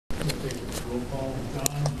Roll call,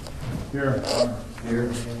 John? Here.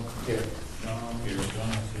 Here. Here. John? Here.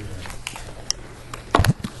 John's here.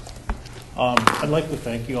 I'd like to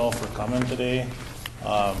thank you all for coming today.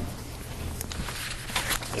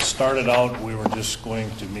 It started out, we were just going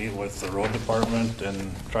to meet with the road department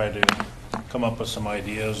and try to come up with some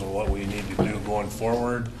ideas of what we need to do going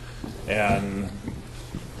forward. And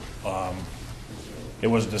it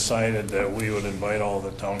was decided that we would invite all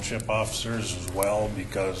the township officers as well,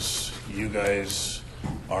 because you guys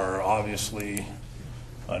are obviously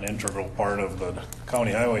an integral part of the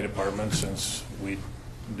county highway department, since we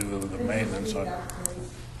do the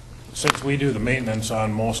maintenance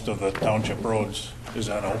on most of the township roads. Is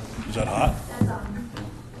that hot?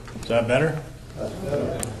 Is that better?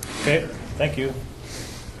 Okay, thank you.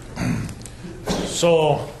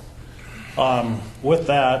 So with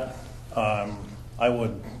that, I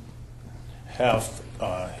would have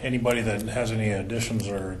anybody that has any additions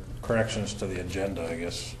or corrections to the agenda, I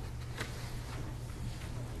guess.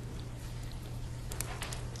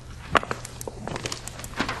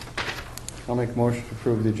 I'll make a motion to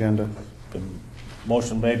approve the agenda. The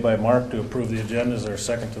motion made by Mark to approve the agenda. Is there a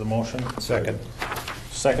second to the motion? Second.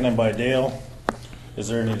 Seconded by Dale. Is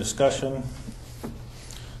there any discussion?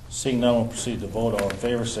 Seeing none, we'll proceed to vote. All in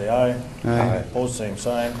favor, say aye. Aye. Opposed, same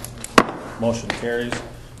sign. Motion carries.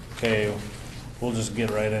 Okay, we'll just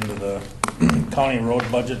get right into the county road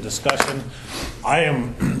budget discussion.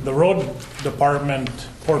 The road department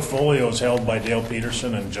portfolio is held by Dale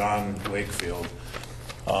Peterson and John Wakefield.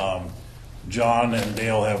 John and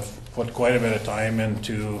Dale have put quite a bit of time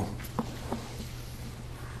into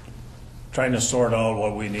trying to sort out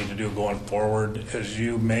what we need to do going forward. As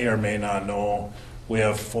you may or may not know, we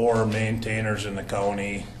have 4 maintainers in the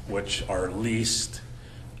county which are leased.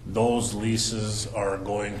 Those leases are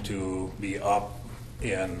going to be up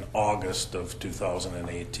in August of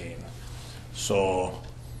 2018. So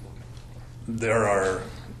that's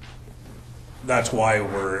why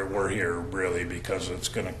we're here, really, because it's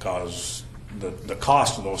going to cause the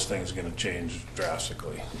cost of those things is going to change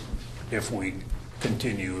drastically if we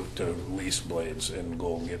continue to lease blades and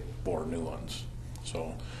go get 4 new ones.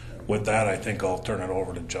 So with that, I think I'll turn it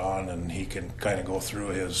over to John, and he can kind of go through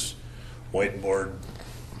his whiteboard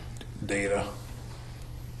data.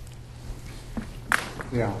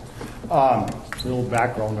 Yeah. A little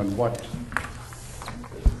background on what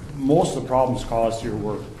most of the problems caused here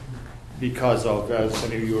were because of, as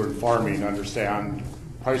any of you are in farming understand,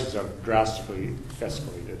 prices have drastically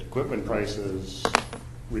escalated. Equipment prices,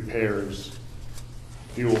 repairs,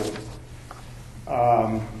 fuel.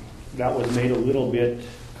 That was made a little bit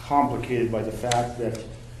complicated by the fact that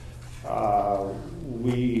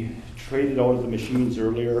we traded out of the machines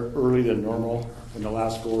early than normal in the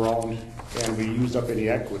last go around, and we used up any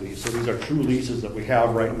equity. So these are true leases that we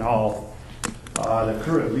have right now. The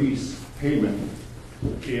current lease payment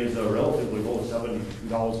is a relatively low,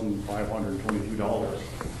 $72,522.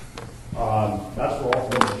 That's for all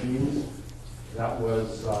 4 machines. That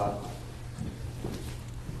was,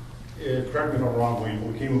 correct me if I'm wrong,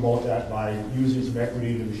 we came about that by using some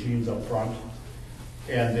equity in the machines up front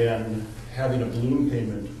and then having a balloon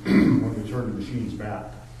payment when we turned the machines back.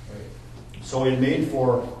 Right. So it made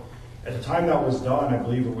for, at the time that was done, I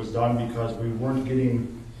believe it was done because we weren't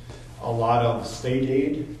getting a lot of state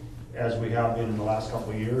aid as we have been in the last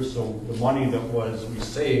couple of years. So the money that we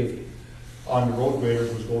saved on the road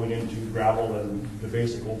graders was going into gravel and the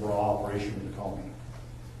basic overall operation of the county.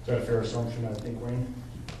 Is that a fair assumption, I think, Wayne?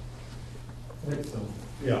 I think so.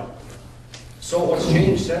 Yeah. So what's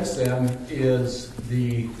changed since then is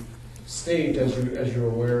the state, as you're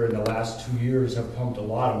aware, in the last 2 years have pumped a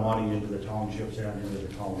lot of money into the townships and into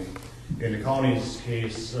the county. In the county's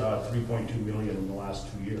case, $3.2 million in the last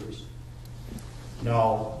 2 years.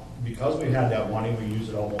 Now, because we had that money, we use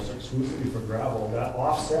it almost exclusively for gravel. That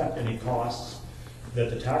offset any costs that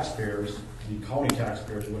the taxpayers, the county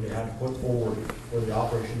taxpayers, would have had to put forward for the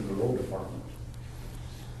operation of the road department.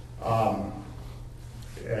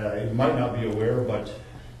 You might not be aware, but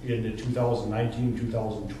in the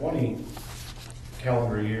 2019-2020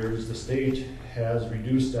 calendar years, the state has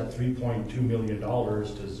reduced that $3.2 million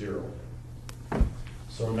to 0.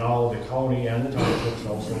 So now the county and the townships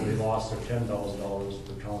also, they lost their $10,000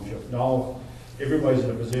 per township. Now everybody's in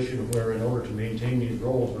a position where in order to maintain these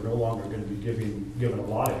roads, we're no longer going to be given a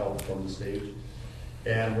lot of help from the state,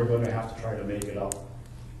 and we're going to have to try to make it up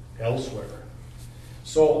elsewhere.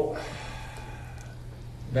 So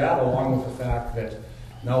that, along with the fact that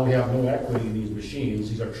now we have no equity in these machines,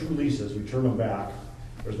 these are true leases, we turn them back,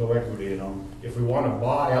 there's no equity in them. If we want to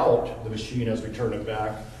buy out the machine as we turn it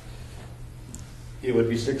back, it would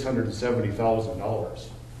be $670,000.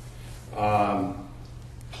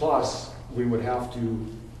 Plus, we would have to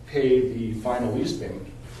pay the final lease payment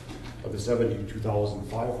of the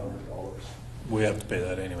 $72,500. We have to pay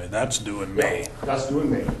that anyway. That's due in May. Yeah, that's due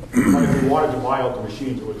in May. But if we wanted to buy out the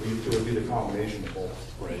machines, it would be the combination of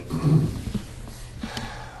both. Right.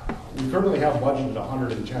 We currently have budgeted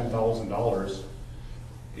 $110,000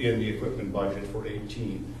 in the equipment budget for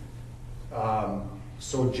 18.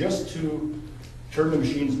 So just to turn the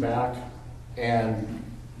machines back, and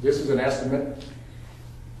this is an estimate,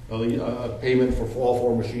 a payment for all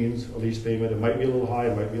 4 machines, a lease payment. It might be a little high,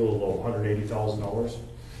 it might be a little low, $180,000.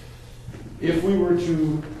 If we were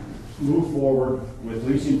to move forward with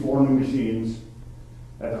leasing 4 new machines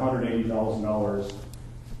at $180,000,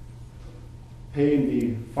 paying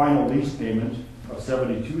the final lease payment of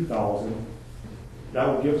 $72,000, that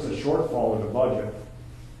would give us a shortfall in the budget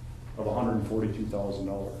of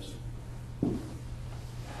 $142,000.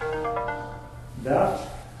 That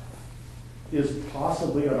is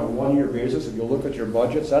possibly on a 1-year basis. If you look at your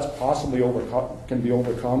budgets, that's possibly can be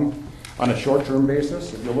overcome on a short-term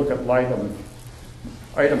basis. If you look at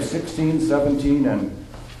item 16, 17, and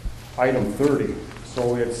item 30.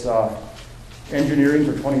 So it's engineering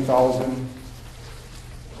for $20,000,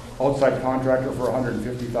 outside contractor for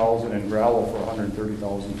 $150,000, and gravel for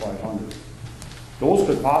 $130,500. Those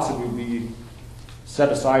could possibly be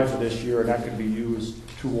set aside for this year, and that could be used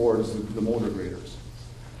towards the motor graders.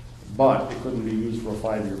 But it couldn't be used for a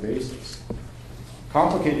 5-year basis.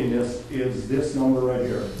 Complicating this is this number right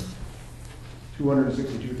here,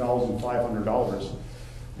 $262,500.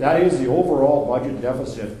 That is the overall budget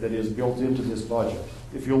deficit that is built into this budget.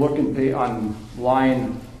 If you look and pay on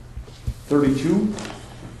line 32,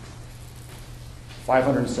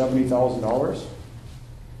 $570,000.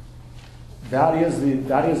 That is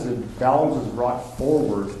the balances brought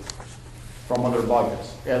forward from other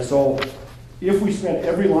budgets. And so if we spent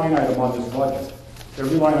every line item on this budget,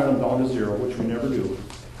 every line item down to 0, which we never do,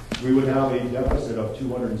 we would have a deficit of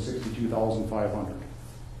 $262,500.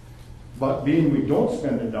 But being we don't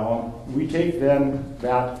spend it down, we take then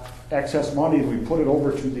that excess money and we put it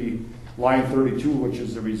over to the line 32, which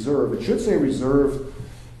is the reserve. It should say reserve.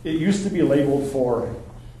 It used to be labeled for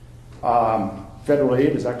federal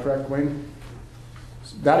aid. Is that correct, Wayne?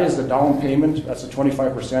 That is the down payment. That's the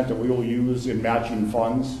 25% that we will use in matching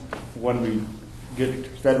funds when we get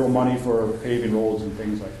federal money for paving roads and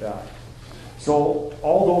things like that. So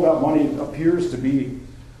although that money appears to be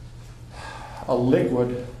a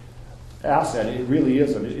liquid asset, it really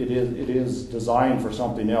isn't. It is designed for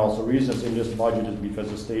something else. The reason it's in this budget is because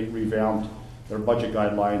the state revamped their budget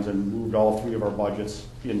guidelines and moved all 3 of our budgets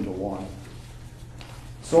into one.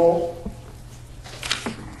 So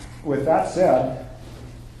with that said,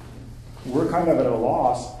 we're kind of at a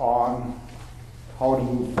loss on how to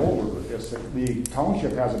move forward with this. The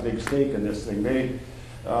township has a big stake in this thing. They,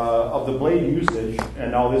 of the blade usage,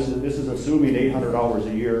 and now this is assuming 800 hours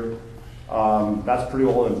a year. That's pretty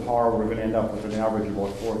well in par. We're going to end up with an average of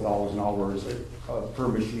about 4,000 hours per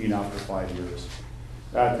machine after 5 years.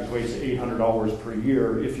 That equates to 800 hours per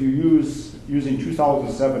year. If you using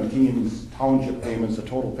 2017's township payments, the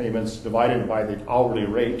total payments divided by the hourly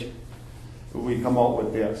rate, we come out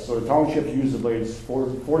with this. So the townships use the blades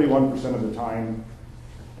 41% of the time,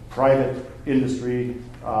 private industry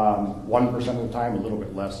 1% of the time, a little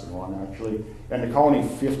bit less than 1 actually, and the county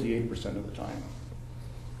 58% of the time.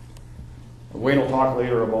 Wayne will talk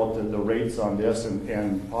later about the rates on this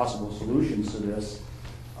and possible solutions to this.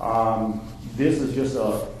 This is just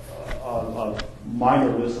a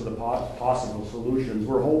minor list of the possible solutions.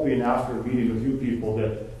 We're hoping after meeting a few people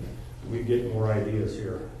that we get more ideas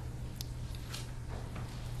here.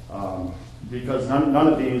 Because none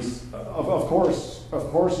of these, of course,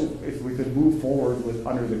 if we could move forward with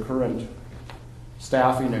under the current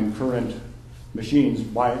staffing and current machines,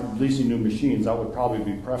 by leasing new machines, that would probably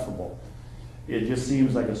be preferable. It just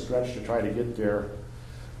seems like a stretch to try to get there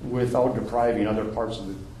without depriving other parts of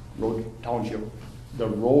the the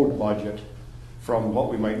road budget from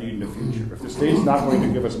what we might need in the future. If the state's not going to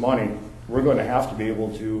give us money, we're going to have to be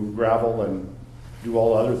able to gravel and do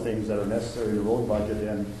all the other things that are necessary in the road budget,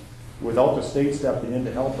 and without the state stepping in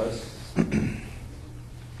to help us,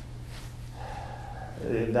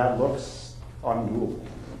 that looks undoable.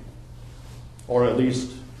 Or at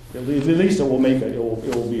least it will make it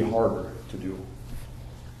will be harder to do.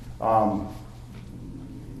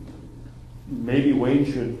 Maybe Wayne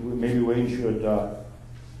should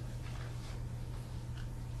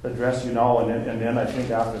address you now, and then I think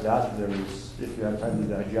after that, if you have time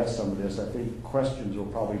to digest some of this, I think questions will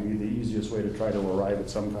probably be the easiest way to try to arrive at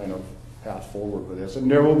some kind of path forward with this.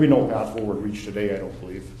 And there will be no path forward reached today, I don't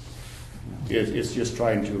believe. It's just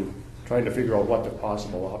trying to trying to figure out what the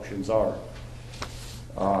possible options are.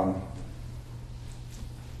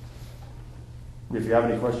 If you have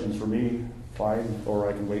any questions for me, fine, or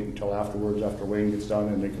I can wait until afterwards, after Wayne gets done,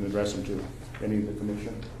 and they can address them to any of the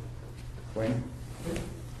commission. Wayne?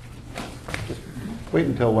 Wait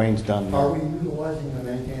until Wayne's done. Are we utilizing the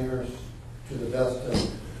maintainers to the best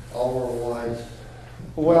of hour-wise?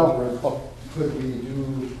 Well, Could we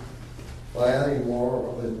do, by adding more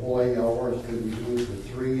of employee hours, could we do it for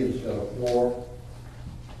 3 instead of 4?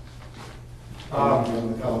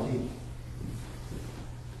 In the county?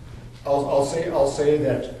 I'll say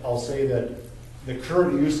that the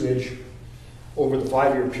current usage over the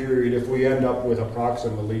 5-year period, if we end up with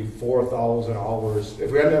approximately 4,000 hours,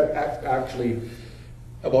 if we end up actually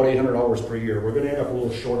about 800 hours per year, we're going to end up a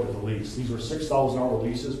little short of the lease. These were 6,000 hour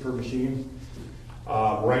leases per machine.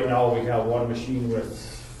 Right now we have one machine with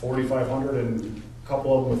 4,500 and a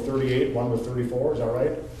couple of them with 38, one with 34. Is that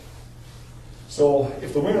right? So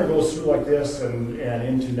if the winter goes through like this and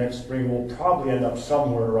into next spring, we'll probably end up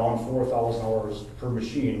somewhere around 4,000 hours per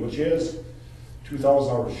machine, which is 2,000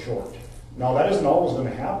 hours short. Now that isn't always going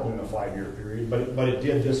to happen in a 5-year period, but it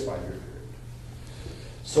did this 5-year period.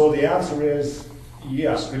 So the answer is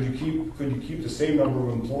yes. Could you keep the same number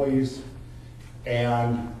of employees?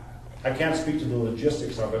 And I can't speak to the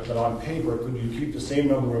logistics of it, but on paper, could you keep the same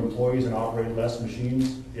number of employees and operate less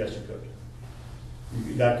machines? Yes, you could.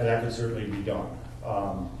 That could certainly be done.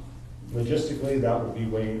 Logistically, that would be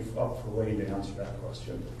up for Wayne to answer that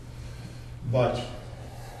question. But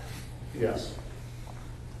yes,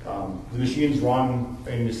 the machines run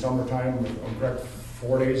in the summertime, I'm correct,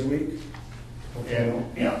 4 days a week, and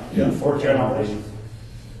 4 10 hours.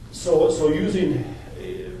 So using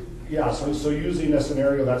a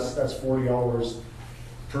scenario that's 40 hours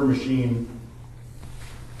per machine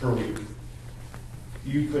per week.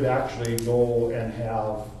 You could actually go and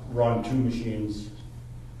run 2 machines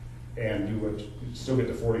and do it, still get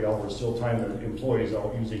the 40 hours, still time the employees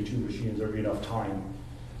out using 2 machines. There'd be enough time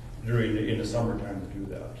in the summertime to do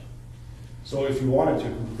that. So if you wanted to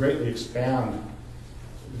greatly expand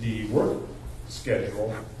the work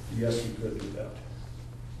schedule, yes, you could do that.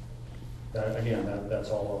 That's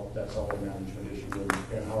all a management issue,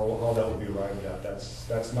 and how that would be arrived at.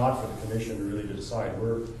 That's not for the commission really to decide.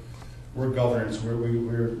 We're governance.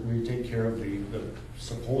 We take care of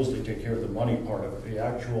supposedly take care of the money part of it. The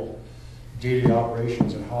actual day-to-day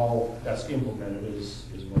operations and how that's implemented is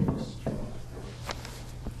Wayne's job.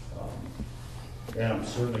 And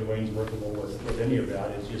certainly Wayne's workable with any of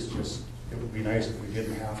that. It's just it would be nice if we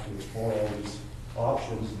didn't have to explore all these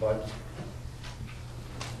options, but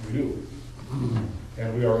we do.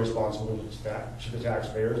 And we are responsible to the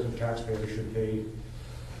taxpayers, and taxpayers should pay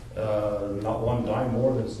not one dime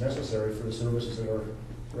more than is necessary for the services that are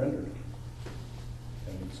rendered.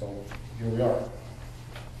 And so here we are.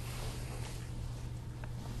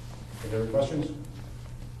 Any other questions?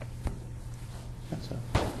 That's it.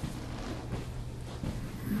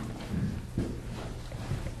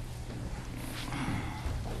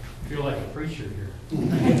 I feel like a preacher here.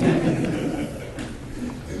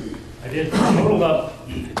 I did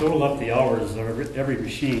total up the hours of every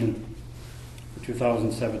machine for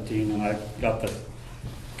 2017, and I got the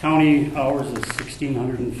county hours is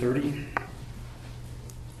 1,630.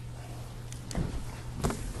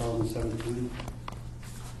 2017.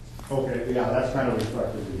 Okay, yeah, that's kind of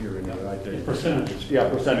reflected in here, isn't it? I think. Percentage. Yeah,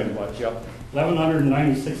 percentage-wise, yep.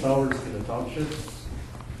 1,196 hours for the townships.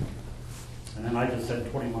 And then I just said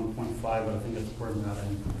 21.5, but I think it's more than that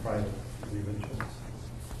in private individuals.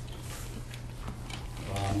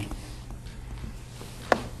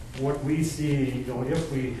 What we see,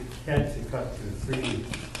 if we had to cut to 3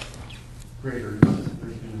 graders,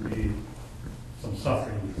 there's going to be some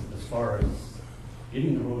suffering as far as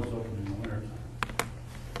getting the roads open in the winter time.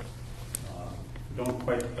 We don't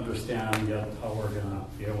quite understand yet how we're going to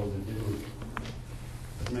be able to do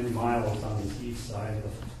as many miles on the east side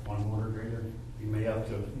of one motor grader. We may have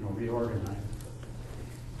to, reorganize.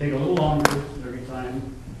 Take a little longer every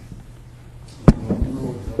time.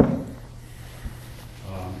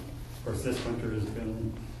 Of course, this winter has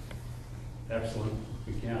been excellent.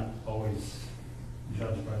 We can't always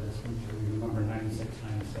judge by this winter. We remember 96,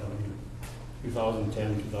 97,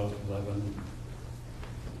 2010, 2011,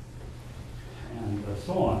 and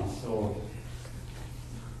so on. So,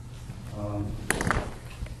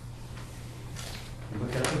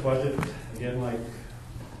 look at the budget again, like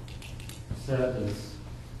I said, is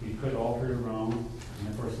we could alter it around, and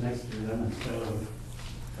of course next year then instead of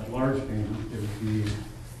that large payment, it would be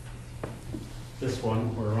this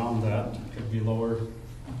one, or around that, could be lower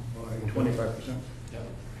by 25%. Yep.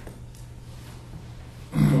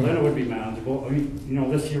 So then it would be manageable. I mean, you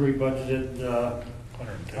know, this year we budgeted,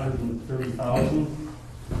 130,000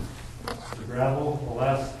 for gravel. The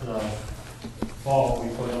last, fall, we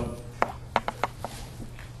put up, let's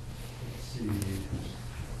see,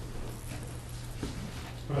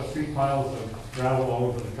 put up 3 piles of gravel all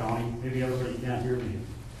over the county. Maybe everybody can't hear me.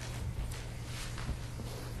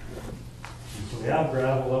 And so we have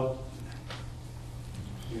gravel up.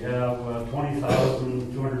 We have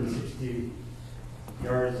 20,260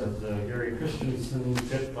 yards of the Gary Christensen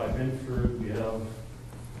pit by Binford. We have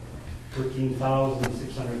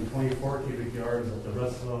 13,624 cubic yards at the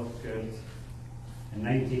Russell pit and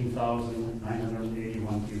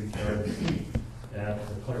 19,981 cubic yards at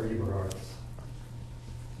the Claire Eberhards.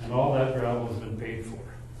 And all that gravel has been paid for.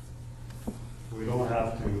 We don't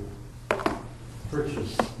have to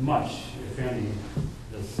purchase much, if any,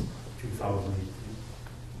 this 2018.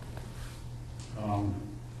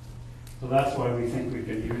 So that's why we think we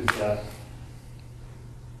could use that,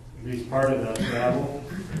 at least part of that gravel.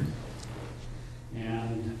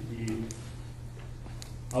 And the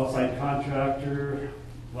outside contractor,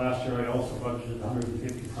 last year I also budgeted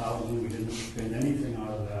 150,000. We didn't spend anything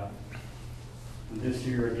out of that. And this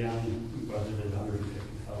year again, we budgeted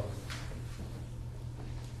 150,000.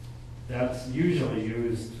 That's usually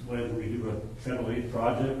used when we do a federal aid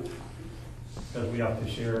project, because we have to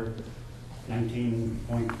share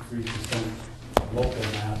 19.3% local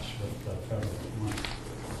match with the federal money.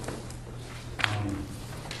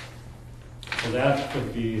 So that could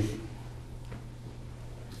be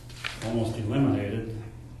almost eliminated,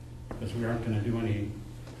 because we aren't going to do any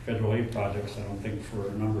federal aid projects, I don't think, for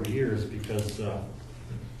a number of years, because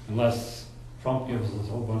unless Trump gives us a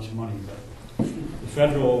whole bunch of money. But the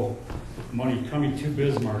federal money coming to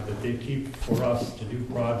Bismarck that they keep for us to do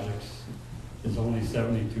projects is only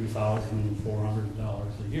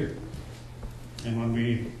 $72,400 a year. And when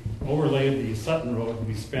we overlaid the Sutton Road,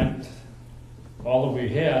 we spent all that we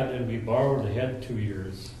had, and we borrowed ahead 2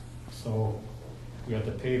 years. So we had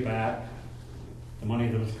to pay back the money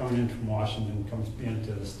that was coming in from Washington, comes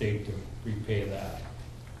into the state to repay that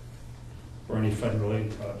for any federal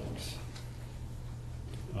aid projects.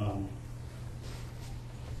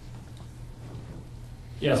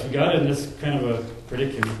 Yes, we got in this kind of a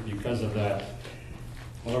predicament because of that.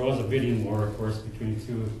 Well, there was a bidding war, of course, between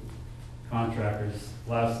 2 contractors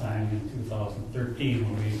last time in 2013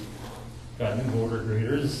 when we got new border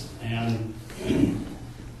graders. And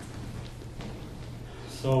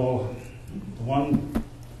so the one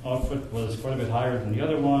outfit was quite a bit higher than the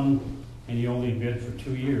other one, and he only bid for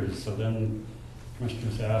 2 years. So then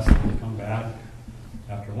commissioners asked him to come back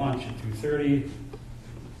after lunch at 2:30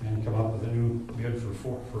 and come up with a new bid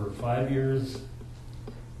for 5 years.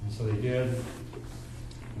 And so they did.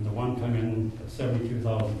 And the one come in at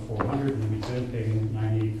 $72,400, and we've been paying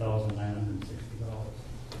 $98,960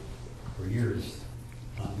 for years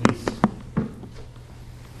on lease.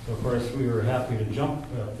 So of course we were happy to jump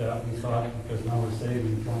at that, we thought, because now we're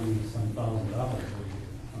saving $20-some thousand on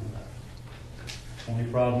that. Only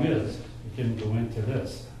problem is, it didn't go into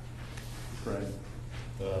this. Right.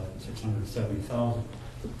 The $670,000.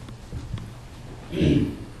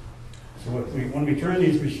 So when we turn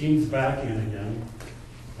these machines back in again,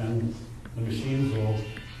 then the machines will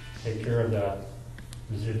take care of that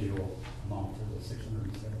residual amount of the $670,000.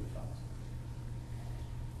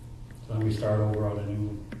 So then we start over on a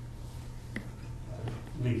new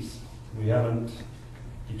lease. We haven't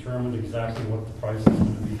determined exactly what the price is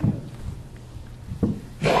going to be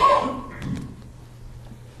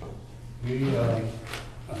yet.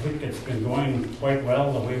 I think it's been going quite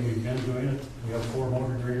well the way we've been doing it. We have 4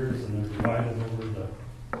 motor graders, and they're divided over the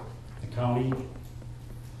county.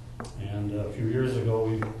 And a few years ago,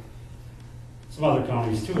 some other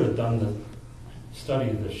counties too had done the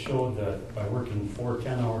study that showed that by working 4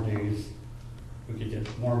 10-hour days, we could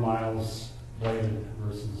get more miles bladed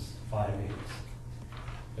versus 5/8,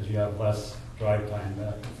 because you have less drive time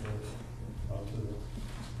back and forth out to the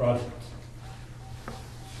project.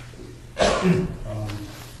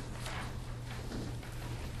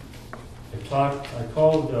 I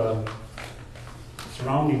called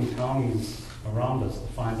surrounding counties around us to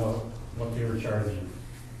find out what they were charging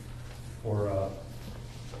for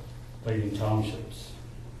blading townships,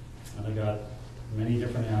 and I got many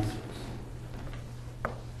different answers.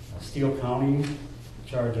 Steele County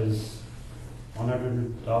charges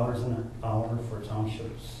 $100 an hour for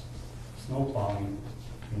townships snow plowing,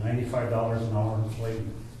 and $95 an hour for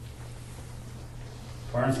blading.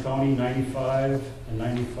 Barnes County, $95 and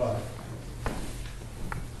 $95.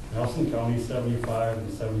 Nelson County, $75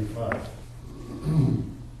 and $75.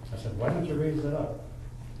 I said, why don't you raise that up?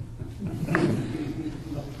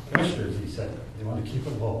 commissioners, he said, they want to keep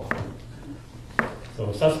it low.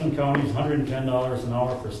 So Susquehanna County is $110 an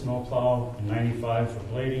hour for snowplow and $95 for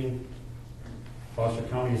blading. Foster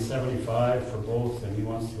County is $75 for both, and he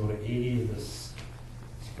wants to go to $80 this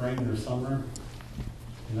spring or summer.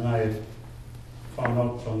 And then I found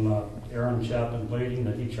out from Aaron Chapman Blading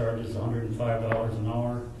that he charges $105 an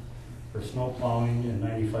hour for snow plowing and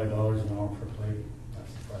 $95 an hour for blading.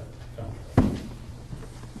 That's the private contract.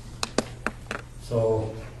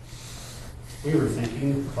 So we were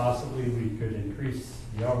thinking possibly we could increase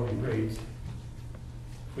the hourly rate.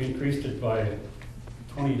 If we increased it by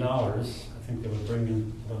 $20, I think that would bring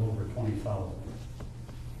in a little over 20,000.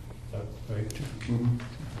 Is that right? Mm-hmm.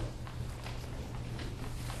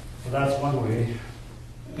 So that's one way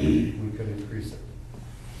we could increase it.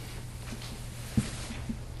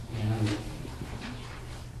 And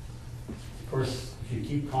of course, if you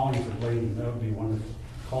keep calling for blading, that would be wonderful.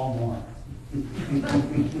 Call more.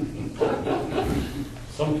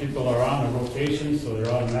 Some people are on a rotation, so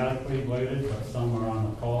they're automatically bladed, but some are on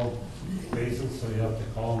a call basis, so you have to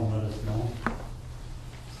call and let us know.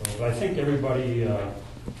 So, but I think everybody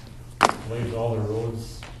blades all their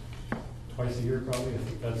roads twice a year probably. I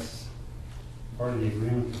think that's part of the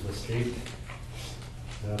agreement with the state,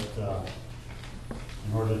 that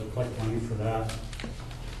in order to collect money for that,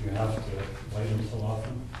 you have to blade them so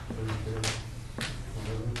often, every year,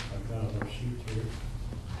 whatever. I've got another sheet here.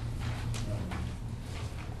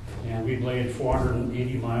 And we blade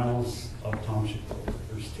 480 miles of township road.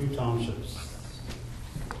 There's 2 townships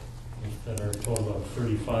that are a total of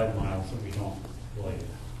 35 miles that we don't blade,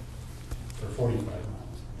 or 45 miles.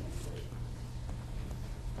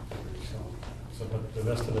 So, but the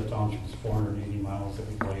rest of the township is 480 miles that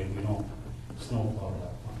we blade. We don't snowplow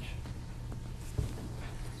that much.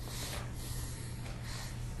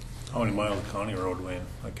 How many miles of county road, Wayne?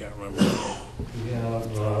 I can't remember. We have,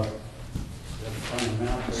 let's find a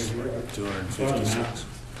map right here. 256.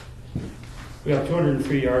 We have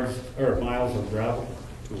 203 yards, or miles of gravel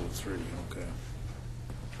 203, okay.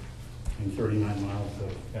 and 39 miles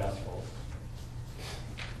of asphalt.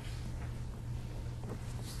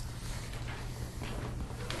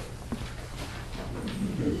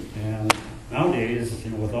 And nowadays,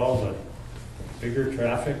 with all the bigger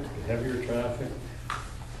traffic, the heavier traffic,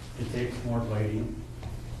 it takes more blading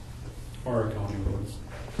for our county roads.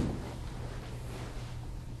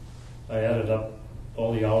 I added up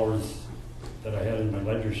all the hours that I had in my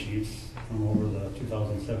ledger sheets from over the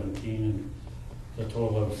 2017, and the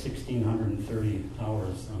total of 1,630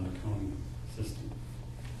 hours on the county system.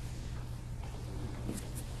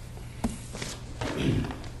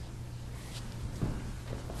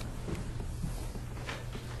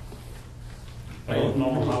 I don't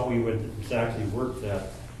know how we would exactly work that.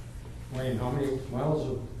 Wayne, how many miles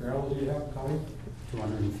of gravel do you have, County?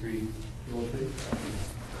 203.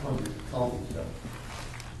 County stuff.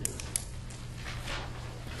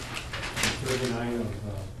 39 of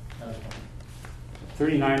asphalt.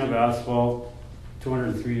 39 of asphalt,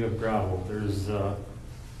 203 of gravel. There's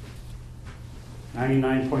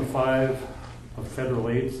 99.5 of federal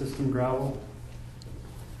aid system gravel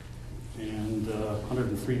and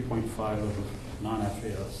 103.5 of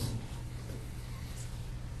non-FAS.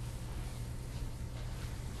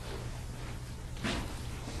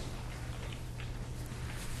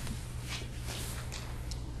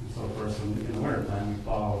 So of course, in the winter time, we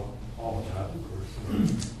plow all of that, of course.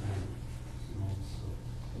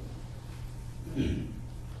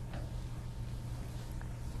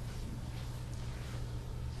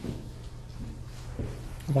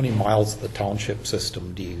 How many miles of the township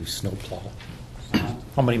system do you snowplow?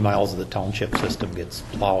 How many miles of the township system gets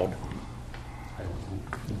plowed? I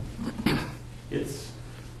don't know. It's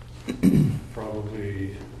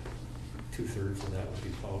probably 2/3 of that would be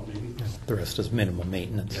plowed, maybe. The rest is minimal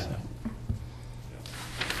maintenance. Yeah.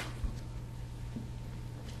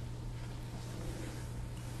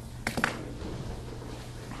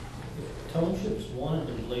 Townships wanted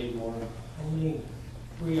to blade more. How many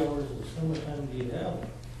free hours of summertime do you have?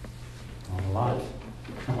 Not a lot.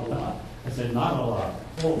 Not a lot. I said not a lot.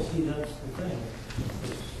 Oh, see, that's the thing.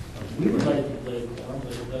 We would like to blade more,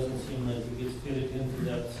 but it doesn't seem like it gets fitted into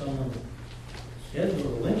that summer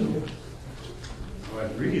schedule or winter. What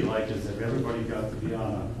I'd really like is if everybody got to be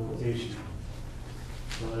on a rotation.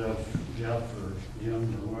 So that if Jeff or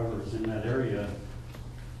Jim or whoever is in that area,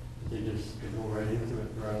 they just could go right into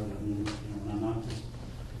it rather than, and I'm not just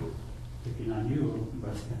picking on you,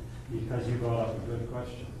 but because you brought up a good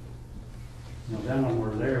question. Then when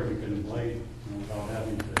we're there, we can blade, without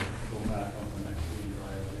having to go back up the next week and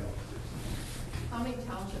dry everybody else. How many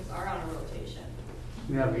townships are on a rotation?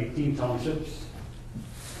 We have 18 townships,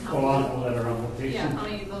 Yeah, how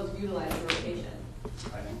many of those utilize the rotation?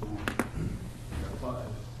 I don't know.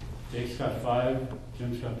 Jake's got 5,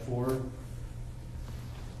 Jim's got 4.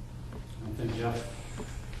 I think Jeff,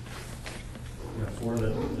 you got 4 that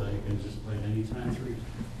you can just play anytime,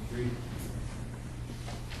 3.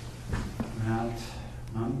 Matt,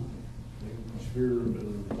 none? Spear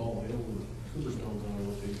and Ball Hill and Cooperstone's on a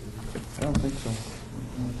rotation. I don't think so.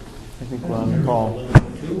 I think we're on the call. 2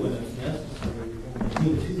 when it's necessary.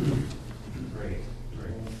 Great.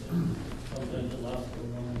 Sometimes it lasts for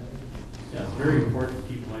 1 minute. Yeah, it's very important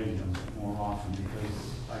to keep playing them more often because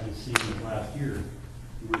I can see that last year,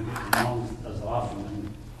 we weren't getting along as often.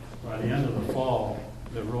 And by the end of the fall,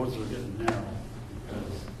 the roads were getting narrow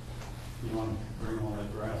because you want to bring all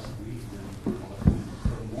that grass and weeds in. So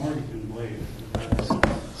the more you can blade, the better.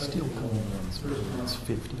 Steel cone runs for it's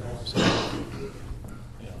 50 hours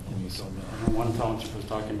in the summer. I know one township was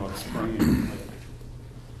talking about spraying like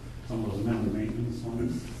some of those minimum maintenance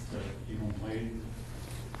ones that you don't blade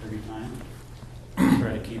every time.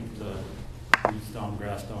 Try to keep the weeds down,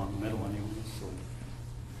 grass down the middle anyway, so.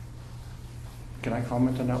 Can I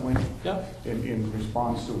comment on that, Wayne? Yeah. In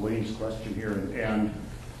response to Wayne's question here, and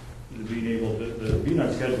being able, being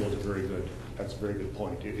on schedule is very good. That's a very good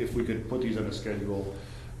point. If we could put these on a schedule,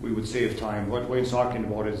 we would save time. What Wayne's talking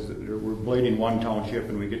about is that we're blading one township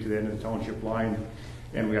and we get to the end of the township line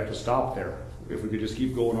and we have to stop there. If we could just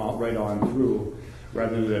keep going on, right on through,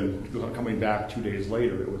 rather than coming back 2 days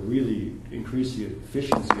later, it would really increase the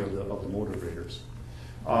efficiency of the motor graders.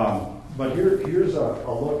 But here's a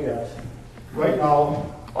look at, right now,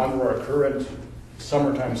 under our current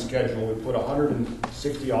summertime schedule, we put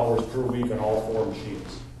 160 hours per week on all 4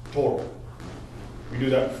 machines, total. We do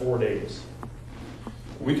that in 4 days.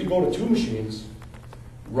 We could go to 2 machines,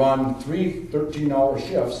 run 3 13-hour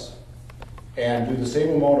shifts, and do the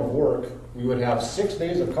same amount of work. We would have 6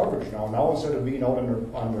 days of coverage now. Now instead of being out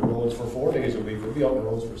on the roads for 4 days a week, we'd be out on the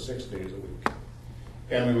roads for 6 days a week.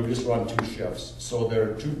 And we would just run 2 shifts. So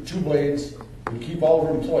there are two blades. We'd keep all of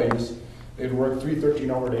our employees. They'd work 3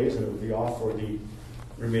 13-hour days and it would be off for the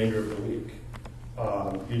remainder of the week.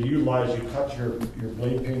 You cut your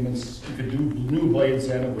blade payments. You could do new blades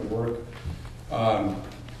in, it would work.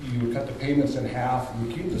 You would cut the payments in half. You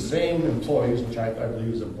would keep the same employees, which I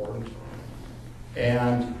believe is important.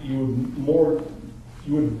 And you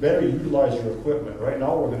would better utilize your equipment. Right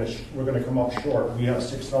now, we're gonna come up short. We have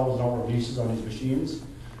 6,000 hour leases on these machines.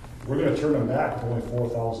 We're gonna turn them back with only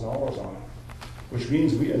 4,000 hours on them, which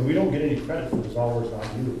means we don't get any credit for those hours not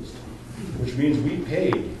used. Which means we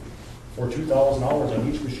paid for 2,000 hours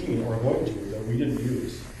on each machine, or going to, that we didn't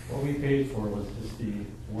use. What we paid for was just the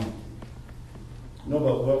warranty. No,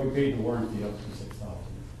 but what we paid. The warranty up to 6,000.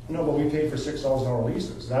 No, but we paid for 6,000 hour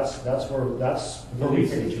leases. That's where The we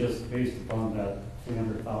lease paid. is just based upon that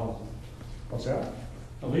 300,000. What's that?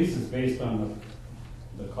 The lease is based on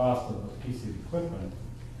the cost of a piece of equipment,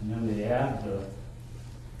 and then they add the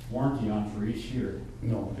warranty on for each year.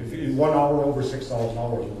 No, if 1 hour over 6,000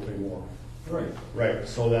 hours, we'll pay more. Right. Right,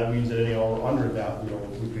 so that means that any hour under that,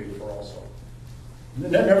 we pay for also.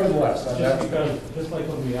 Nevertheless, Just like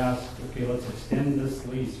when we asked, okay, let's extend this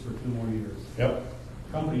lease for 2 more years. Yep.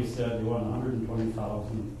 The company said they want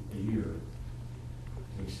 120,000 a year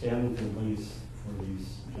to extend the lease for these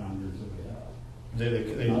John Deeres that we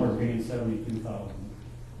have. They Now we're paying 72,000.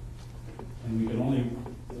 And we can only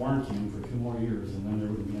warranty them for 2 more years, and then there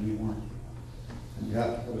wouldn't be any warranty. You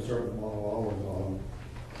have to put a certain amount of hours on them,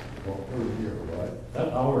 well, per year, right?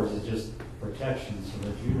 That hours is just protection so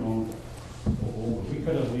that you don't go over. We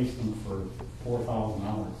could have leased them for 4,000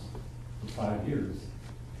 hours for 5 years.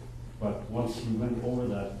 But once you went over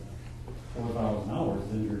that 4,000 hours,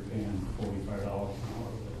 then you're paying $45 an hour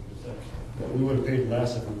for protection. But we would have paid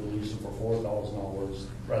less if we released them for 4,000 hours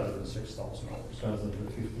rather than 6,000 hours. Because of the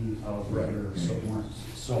 15,000 Right. year warranty.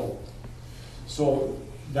 So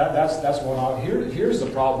that's one out. Here's the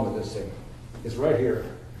problem with this thing. It's right here.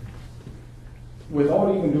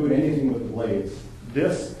 Without even doing anything with the blades,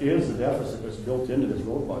 this is the deficit that's built into this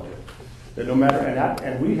road budget. That no matter,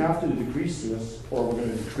 and we have to decrease this, or we're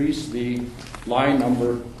going to decrease the line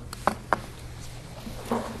number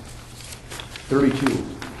 32.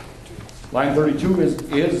 Line 32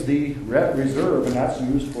 is the reserve, and that's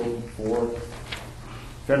used for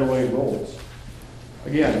federal aid roads.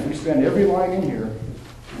 Again, if we spend every line in here,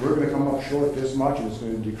 we're going to come up short this much, and it's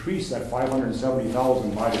going to decrease that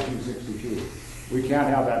 570,000 by the 262. We can't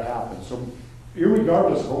have that happen. So,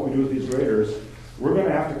 irregardless of what we do with these graders, we're going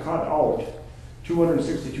to have to cut out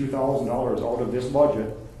 $262,000 out of this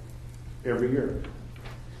budget every year.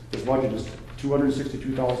 This budget is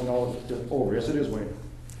 $262,000 over. Yes, it is, Wayne.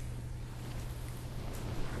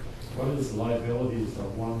 What is the liabilities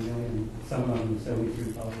of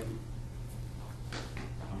 1,773,000?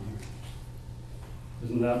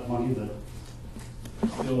 Isn't that money that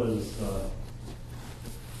still is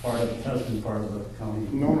has been part of the county?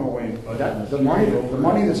 No, Wayne, the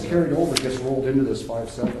money that's carried over gets rolled into this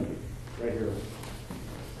 570, right here.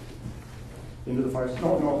 Into the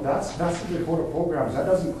that's the Dakota programs, that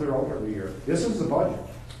doesn't clear out every year. This is the budget,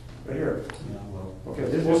 right here. Yeah, well, Okay,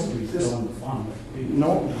 it's supposed to be still in the fund.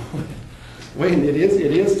 No, Wayne, it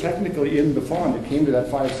is technically in the fund, it came to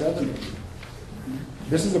that 570.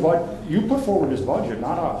 This is the budget, you put forward this budget,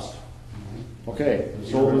 not us. Okay,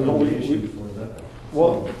 so,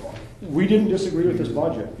 well, we didn't disagree with this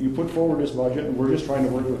budget. You put forward this budget, and we're just trying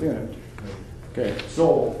to work within it. Okay,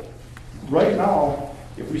 so, right now,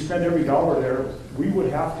 if we spend every dollar there, we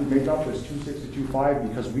would have to make up this 262.5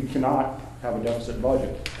 because we cannot have a deficit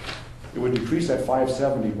budget. It would decrease that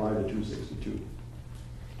 570 by the 262.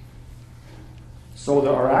 So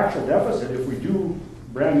our actual deficit, if we do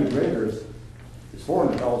brand new graders, is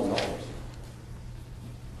 $400,000.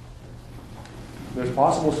 There's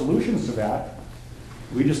possible solutions to that.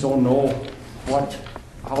 We just don't know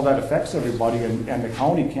how that affects everybody, and the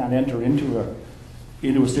county can't enter into a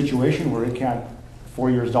situation where it can't,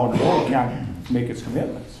 4 years down the road, it can't make its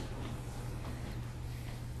commitments.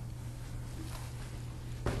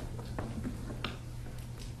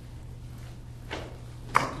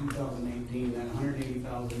 In 2018, that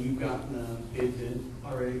 180,000, you've gotten bids in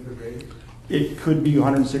already for graders? It could be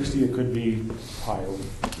 160, it could be higher.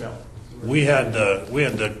 Yeah. We had the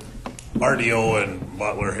RDO and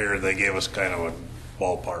Butler here. They gave us kind of a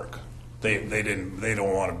ballpark. They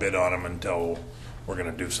don't want to bid on them until we're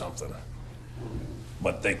going to do something.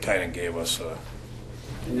 But they kind of gave us a.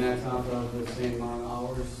 And that's not the same amount of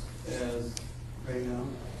hours as right now?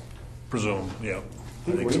 Presume, yeah.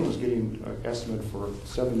 I think Wayne was getting an estimate for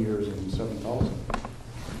 7 years and 7,000.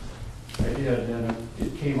 I did, and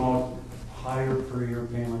it came out higher per year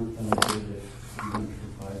payment than I did if you went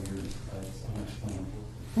for 5 years. That's unexplainable.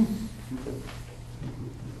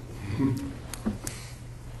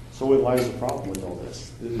 So what lies the problem with all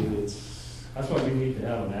this? That's why we need to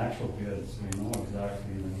have an actual bid, so we know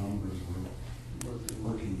exactly the numbers we're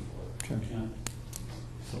working for. We can't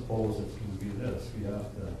suppose it's going to be this. We have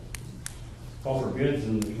to call for bids,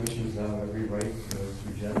 and the commissioners have every right to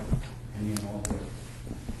reject any and all bids.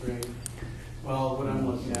 Right. Well, what I'm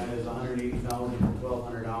looking at is 180,000 for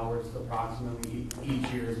 1,200 hours approximately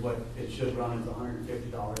each year is what it should run is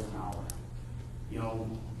 $150 an hour. You know,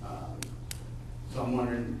 so I'm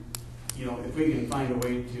wondering, you know, if we can find a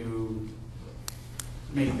way to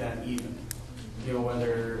make that even. You know,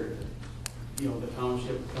 whether, you know, the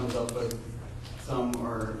township comes up with some,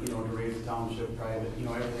 or, you know, to raise the township private, you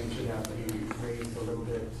know, everything should have to be raised a little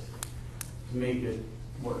bit to make it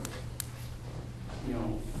work. You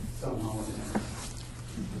know, somehow in there.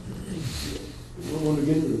 When we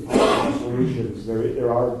get to the possible solutions,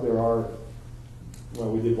 there are,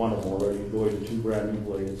 well, we did one of them already, going to 2 brand new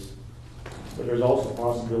blades. But there's also a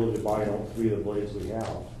possibility of buying out 3 of the blades we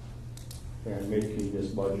have and making this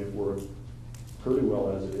budget work pretty well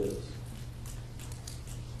as it is.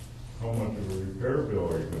 How much of a repair bill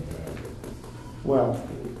are you going to have? Well,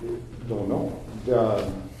 don't know.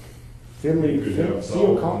 Finley, You could have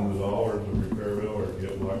Steel thousands of dollars of repair bill, or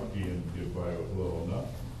get lucky and get by with little enough.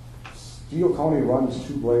 Steel County runs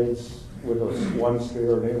 2 blades with a 1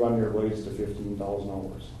 spare, and they run their blades to 15,000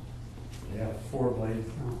 hours. Yeah, 4 blades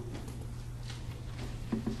now.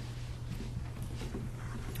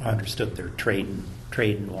 I understood they're trading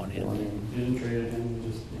one in. Didn't trade it in,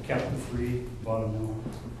 just kept the 3, bought a new one.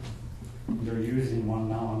 They're using one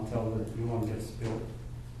now until the new one gets built.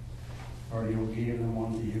 Already gave them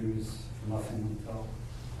one to use for nothing until,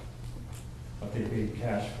 but they paid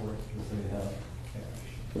cash for it because they have cash.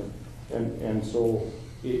 And so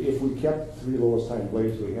if we kept 3 lowest time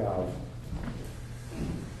blades we have,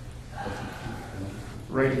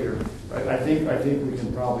 right here, I think we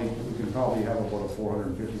can probably have about a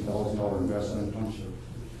 $450,000 investment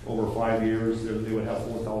over 5 years. They would have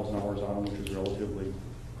 4,000 hours on them, which is relatively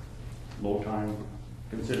low time,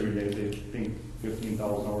 considering they think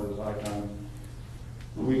 15,000 hours is high time.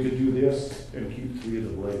 We could do this and keep 3 of the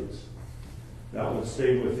blades. That would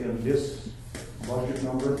stay within this budget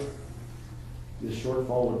number. This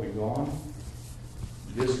shortfall would be gone.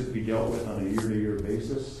 This could be dealt with on a year-to-year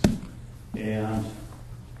basis. And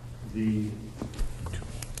the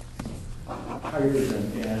tires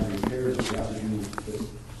and repairs that we have to do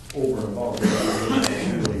over and above, we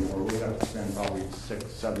have to spend probably $6,000,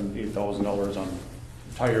 $7,000, $8,000 on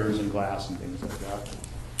tires and glass and things like that.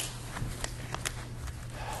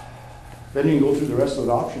 Then you can go through the rest of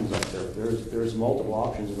the options up there. there's multiple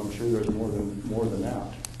options, and I'm sure there's more than that.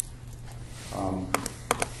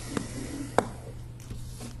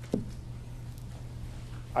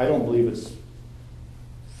 I don't believe it's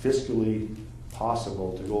fiscally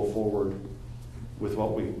possible to go forward with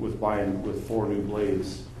buying 4 new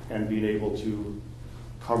blades and being able to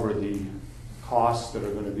cover the costs that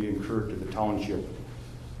are going to be incurred to the township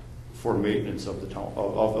for maintenance of the town,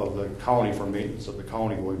 of the county, for maintenance of the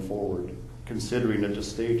county going forward, considering that the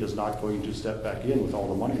state is not going to step back in with all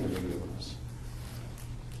the money that they're giving us.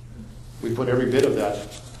 We put every bit of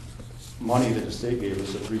that money that the state gave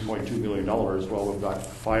us at $3.2 million. Well, we've got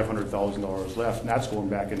 $500,000 left, and that's going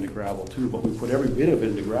back into gravel too. But we put every bit of it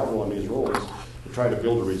into gravel on these roads to try to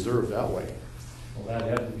build a reserve that way. Well, that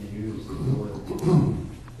had to be used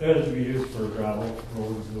for gravel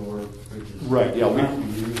roads or bridges. Right, yeah, Not to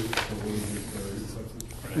be used for wages or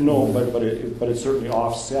equipment. No, but it certainly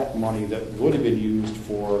offset money that would have been used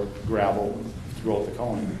for gravel throughout the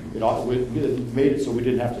county. It made it so we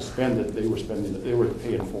didn't have to spend it. They were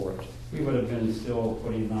paying for it. We would have been still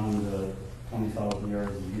putting on the 20,000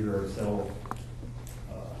 yards a year or so.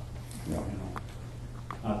 Yeah.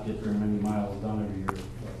 Not get very many miles done every year,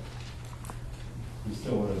 but we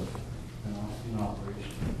still would have been in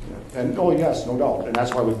operation. Yeah. And oh yes, no doubt, and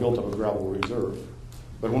that's why we built up a gravel reserve.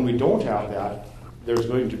 But when we don't have that, there's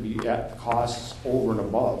going to be costs over and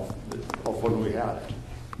above of when we had it.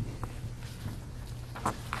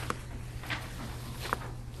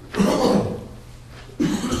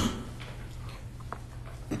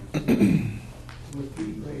 With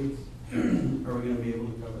 3 blades, are we gonna be able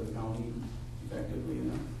to cover the county effectively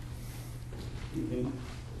enough? Do you think?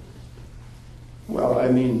 Well, I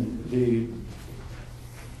mean,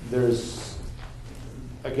 there's,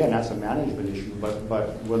 again, that's a management issue, but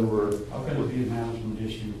when we're... How can it be a management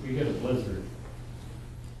issue? If we get a blizzard,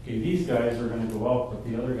 okay, these guys are gonna go out, but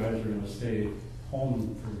the other guys are gonna stay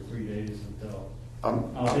home for 3 days until,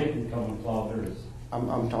 now they can come and plow theirs.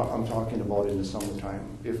 I'm talking about in the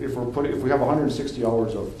summertime. If we have 160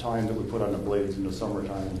 hours of time that we put on the blades in the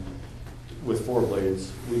summertime with 4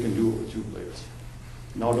 blades, we can do it with 2 blades.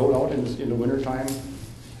 Now, no doubt in the wintertime,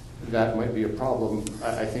 that might be a problem.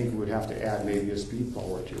 I think we would have to add maybe a speed plow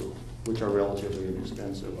or 2, which are relatively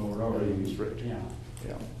inexpensive. Well, we're already used right. Yeah.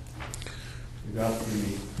 Yeah. We got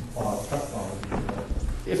the truck plow.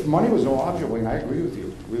 If money was no object, Wayne, I agree with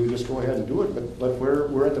you. We would just go ahead and do it, but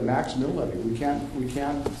we're at the max mill levy. We can't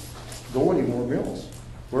go any more mills.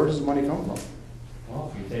 Where does the money come from?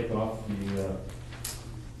 Well, if you take off the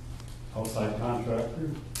outside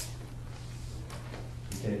contractor,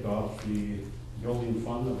 you take off the building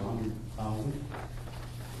fund of 100,000.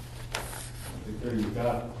 Right there you've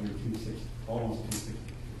got your 260, almost 260.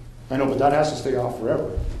 I know, but that has to stay off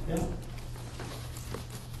forever. Yeah.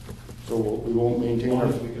 So we won't maintain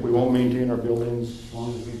our buildings. As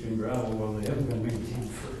long as we can gravel, well, they haven't been maintained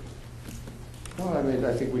for. Well, I mean,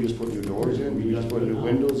 I think we just put new doors in, we just put new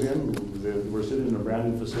windows in. We're sitting in a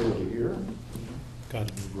brand new facility here. Got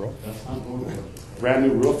a new roof. That's not going to. Brand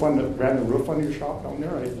new roof on your shop down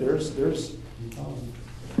there. There's.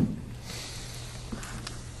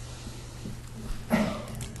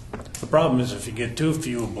 The problem is if you get too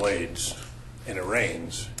few blades and it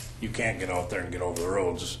rains, you can't get out there and get over the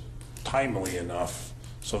roads timely enough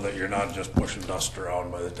so that you're not just pushing dust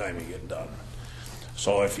around by the time you get done.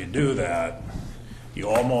 So if you do that, you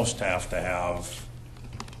almost have to have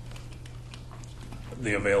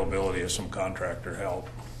the availability of some contractor help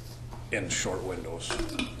in short windows,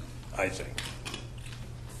 I think.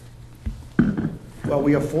 Well,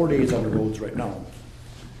 we have 4 days on the roads right now.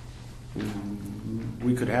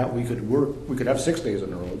 We could have 6 days on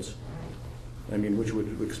the roads. I mean, which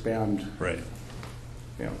would expand. Right.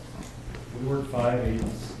 Yeah. We work 5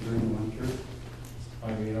 8s during the winter,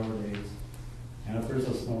 5 8-hour days. And if there's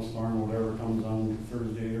a snowstorm or whatever comes on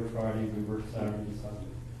Thursday or Friday, we work Saturday and Sunday.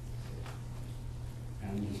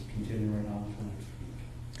 And just continue right on to next week.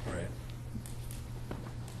 Right.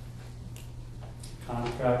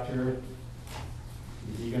 Contractor,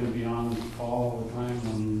 is he gonna be on call all the time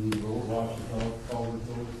when the road washes out, culvert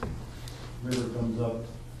goes, river comes up,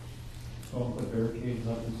 so put barricades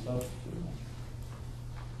up and stuff?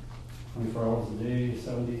 24 hours a day,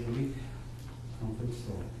 7 days a week? I don't think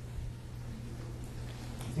so.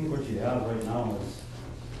 I think what you have right now is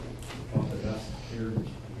about the best here that you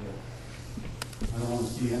can get. I don't want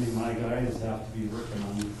to see any of my guys have to be working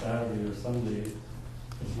on Saturday or Sunday if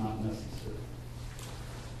it's not necessary.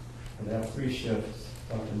 I'd have 3 shifts,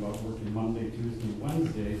 talking about working Monday, Tuesday,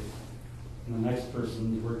 Wednesday, and the next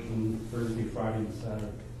person's working Thursday, Friday, and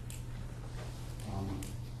Saturday.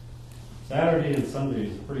 Saturday and Sunday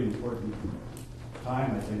is pretty important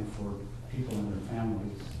time, I think, for people and their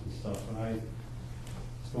families and stuff, and I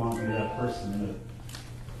just want to be that person that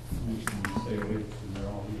makes them stay away from their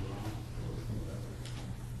all year round.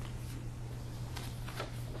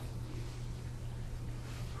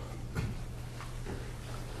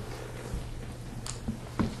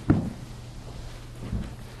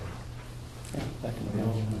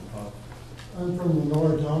 I'm from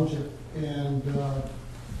Lenore Township, and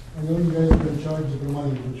I know you guys are in charge of the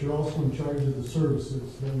money, but you're also in charge of the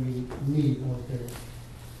services that we need out there.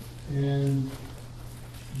 And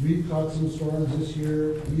we've caught some storms this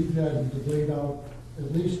year. We've had it delayed out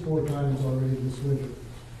at least 4 times already this winter.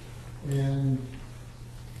 And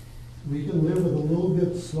we can live with a little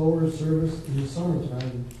bit slower service in the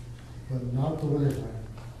summertime, but not the wintertime.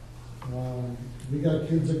 We got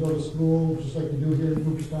kids that go to school, just like we do here in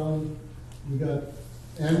Cooperstown. We got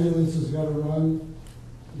ambulances got to run.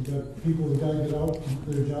 We got people that got to get out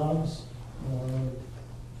to their jobs.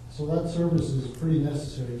 So that service is pretty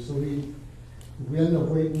necessary. So if we end up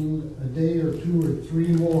waiting a day or 2 or 3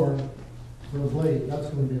 more for a blade, that's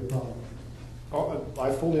going to be a problem. Oh,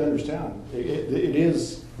 I fully understand. It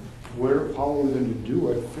is how are we going to do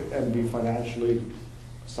it and be financially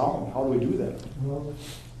sound? How do we do that? Well,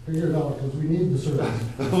 figure it out, because we need the service.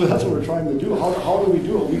 That's what we're trying to do. How do we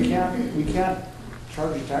do it? We can't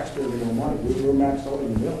charge the taxpayer any more money. We're maxed out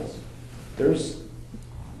in the mills.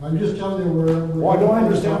 I'm just telling you, we're Well, I don't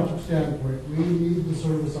understand. from a standpoint. We need the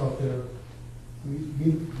service out there. We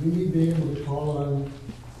need to be able to call on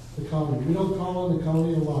the county. We don't call on the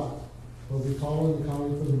county a lot, but we call on the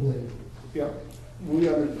county for the blade. Yeah, we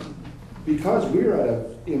are, because we're at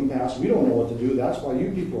an impasse, we don't know what to do. That's why you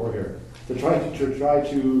people are here, to try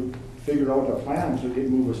to figure out a plan to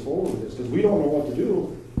move us forward with this, because we don't know what to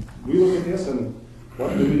do. We look at this and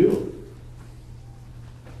what do we do?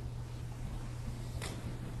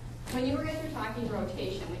 When you guys were talking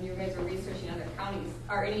rotation, when you guys were researching other counties,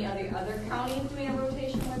 are any other counties doing a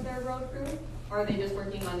rotation with their road crew? Or are they just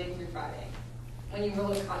working Monday through Friday? When you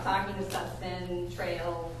were talking to Sutton,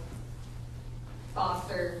 Trail,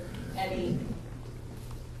 Foster, Eddie?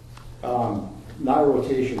 Not a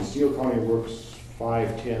rotation. Steele County works 5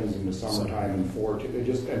 10s in the summertime and 4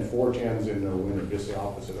 10s in the winter, just the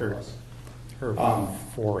opposite of us. Or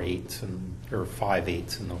 4 8s or 5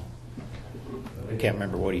 8s in the. I can't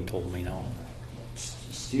remember what he told me now.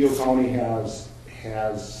 Steele County has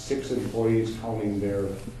 6 employees counting their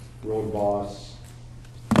road boss.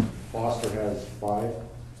 Foster has 5.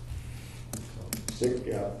 6,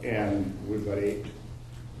 yeah, and we've got 8.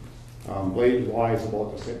 Blade wise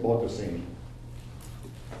about the same.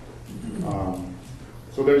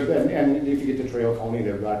 So there's been, and if you get to Trail County,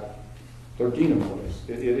 they've got 13 employees.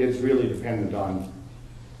 It's really dependent on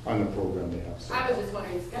the program they have. So. I was just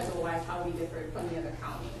wondering, schedule-wise, how we differ from the other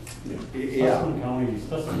counties. Yeah. Sutton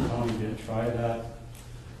County did try that,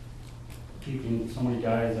 keeping so many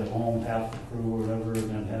guys at home, half the crew or whatever, and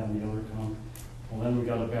then having the other come. Well, then we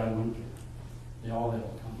got a bad winter. They all had to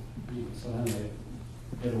come, so then they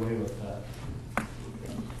get away with that.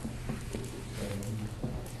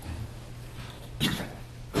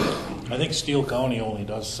 I think Steele County only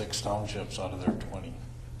does 6 townships out of their 20.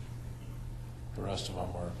 The rest of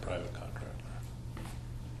them are private contractor.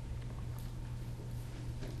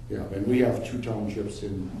 Yeah, and we have 2 townships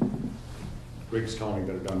in Griggs County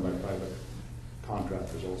that are done by private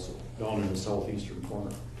contractors also, down in the southeastern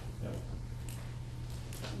corner. Yep.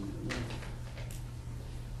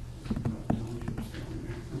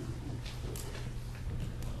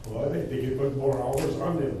 Well, I think they could put more hours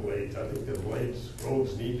on them blades. I think the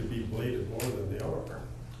roads need to be bladed more than they are.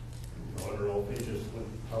 I don't know if they just, when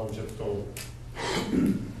townships don't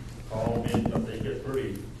call me, but they get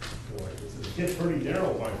pretty, it gets pretty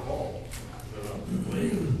narrow by fall. They're not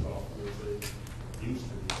bladed as often as they used to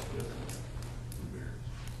be.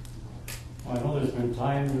 Well, I know there's been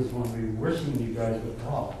times when we wishing you guys would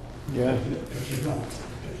call. Yeah.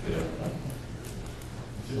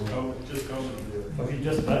 Just come and do it. So if you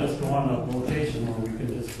just let us go on a rotation where we can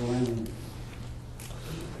just go in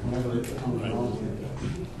whenever it comes around.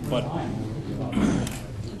 But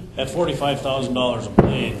at $45,000 a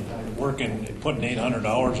blade, putting 800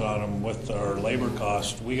 hours on them with our labor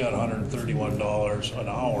cost, we got $131 an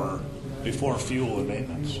hour before fuel and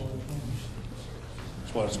maintenance.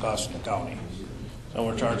 That's what it's costing the county. So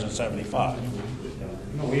we're charging 75.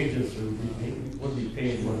 No wages would be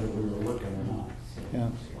paid whether we were working or not. So. Yeah.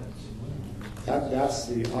 That's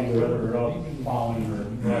the I mean, whether other. we're out plowing or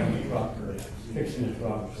driving a truck or fixing a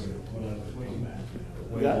truck or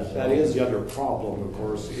whatever. That is the other problem, of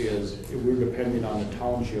course, is we're depending on the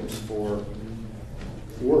townships for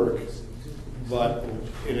work. But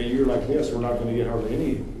in a year like this, we're not gonna get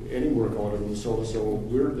hardly any work out of them, so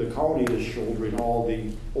the county is shouldering all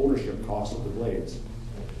the ownership costs of the blades.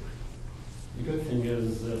 The good thing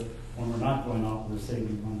is that when we're not going out, we're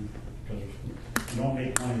saving money, because you don't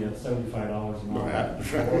make money at $75 an hour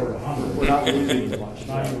or $100. We're not losing as much.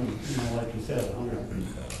 Not even, like you said,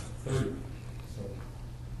 $130. So.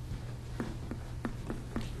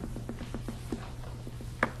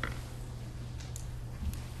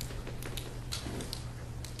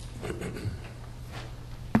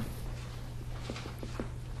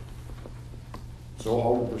 So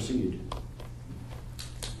how to proceed?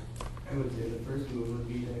 I would say the first move would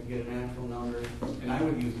be to get an actual number, and I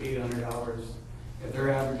would use 800 hours. If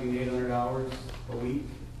they're averaging 800 hours a week,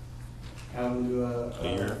 have them do a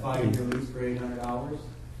 5-year lease for 800 hours,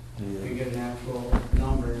 and get an actual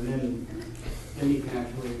number, and then you can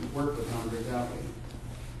actually work with numbers that way.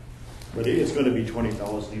 But it's gonna be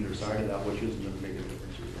 20,000 either side of that, which isn't gonna make a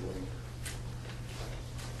difference either way.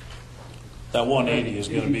 That 180 is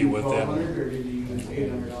gonna be within. 1,200, or did you use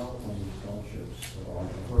 $800?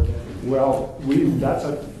 Well, that's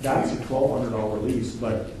a $1,200 lease,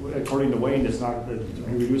 but according to Wayne, it's not,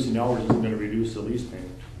 reducing hours isn't gonna reduce the lease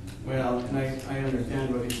payment. Well, and I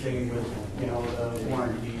understand what he's saying with, the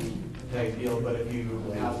warranty type deal, but if you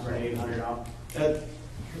ask for an 800 hour, that,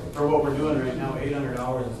 for what we're doing right now, 800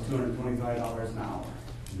 hours is $225 an hour.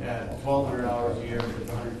 At 1,200 hours a year, it's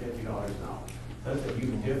 $150 an hour. That's a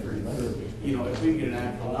huge difference. If we get an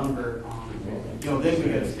actual number on, then we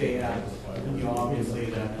gotta stay at, obviously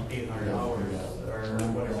that 800 hours or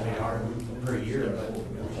whatever they are per year, but,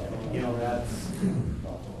 that's.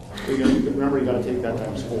 Remember, you gotta take that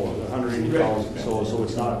times 4, 180,000, so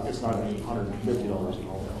it's not $150 an hour.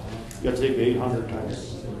 You gotta take the 800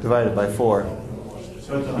 times. Divided by 4.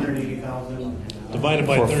 So it's 180,000. Divided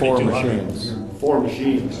by For 4 3,200. machines. 4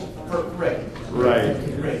 machines. Right. Right.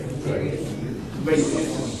 But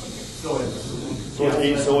so it's.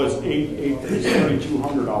 So it's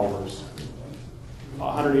 3,200 hours.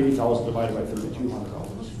 180,000 divided by 3,200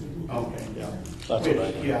 hours. Okay. Yeah. That's what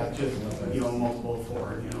I do. Yeah, just, multiple of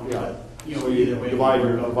 4, Yeah. but, So either way. divide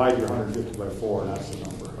your 150 by 4, and that's the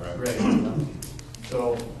number. Right.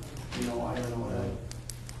 So, I don't know that,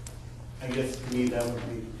 I guess to me that would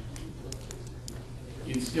be,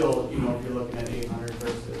 you'd still, if you're looking at 800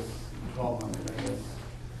 versus 1,200, I guess.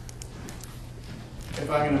 If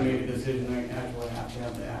I'm gonna make a decision, I actually have to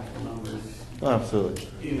have the actual numbers. Absolutely.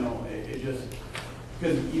 It just,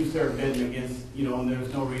 because you start bidding against, and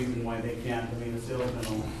there's no reason why they can't. I mean, the salesman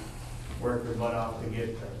will work their butt off to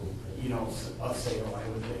get, a sale, I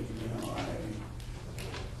would think,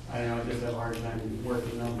 I don't know, I just have a hard time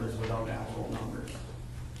working numbers without actual numbers.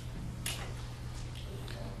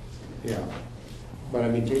 Yeah. But I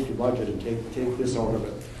mean, take your budget and take this out of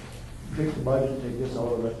it. Take the budget, take this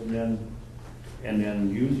out of it, and then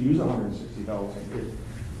use 160,000.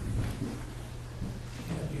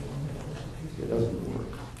 It doesn't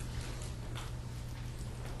work.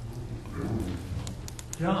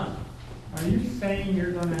 John, are you saying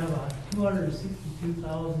you're gonna have a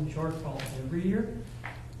 262,000 shortfall every year?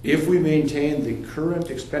 If we maintain the current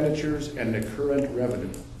expenditures and the current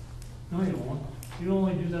revenue. No, you won't. You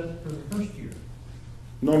only do that for the first year.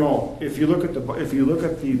 No. If you look at the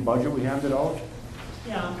budget we handed out.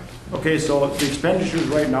 Yeah. Okay, so the expenditures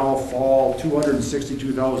right now fall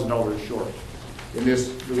 $262,000 short. In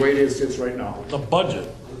this, the way it sits right now. The budget.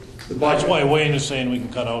 The That's budget. why Wayne is saying we can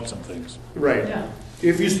cut out some things. Right. Yeah.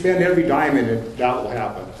 If you spend every dime in it, that will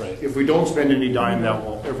happen. Right. If we don't spend any dime,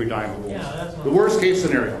 every dime will. Yeah, that's what. The worst case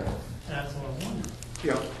scenario. That's what I wondered.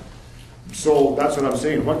 Yeah. So that's what I'm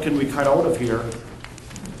saying. What can we cut out of here,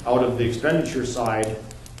 out of the expenditure side,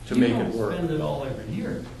 to make it work? You don't spend it all every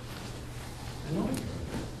year. I know.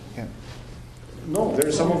 No,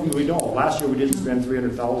 there's some of them we don't. Last year we didn't spend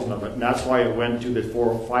 300,000 of it, and that's why it went to the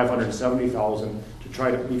 570,000 to try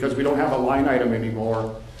to, because we don't have a line item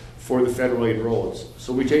anymore for the federal aid roads.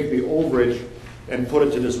 So we take the overage and put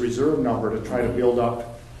it to this reserve number to try to build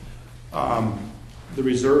up the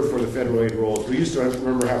reserve for the federal aid roads. We used to,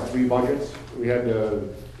 remember, have 3 budgets. We had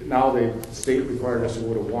now the state required us to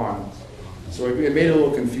go to 1. So it made it a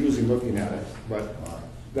little confusing looking at it. But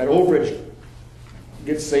that overage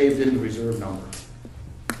gets saved in the reserve number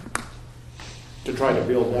to try to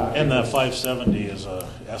build that. And that 570 is a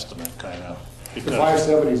estimate, kind of. The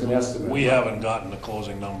 570 is an estimate. We haven't gotten the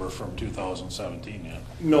closing number from 2017 yet.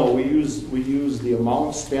 No, we use the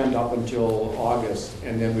amount spent up until August,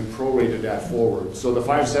 and then we prorated that forward. So the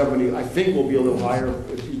 570, I think, will be a little higher.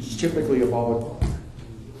 It's typically about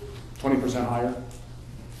 20% higher.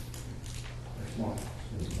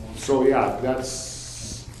 So yeah,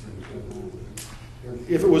 that's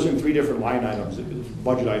if it was in 3 different line items,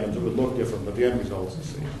 budget items, it would look different, but the end result's the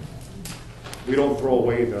same. We don't throw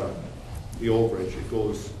away the overage, it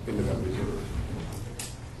goes into that reserve.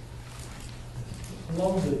 How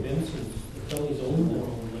long has it been since the county's owned their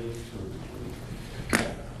own lakes?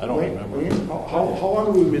 I don't remember. Wayne, how long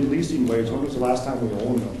have we been leasing blades? When was the last time we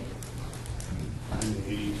owned them?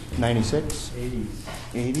 96?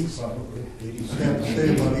 80s? Probably I 87. have to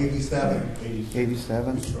say about 87.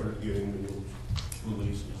 87? Started getting the new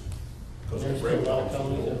leases. Because There's of still a lot of breakdowns.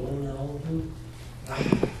 counties that own their own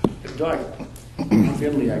too? Doug,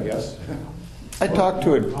 Finley, I guess. I talked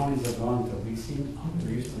to it. Counties have gone to leasing,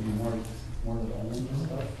 there used to be more that owned and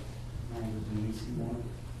stuff, now we're leasing more.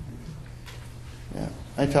 Yeah,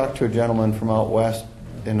 I talked to a gentleman from out west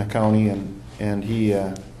in the county, and he,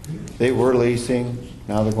 they were leasing,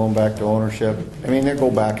 now they're going back to ownership. I mean, they go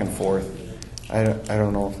back and forth. I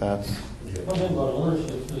don't know if that's, One thing about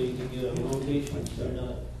ownership, so you can get a rotation, so you're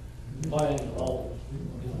not buying all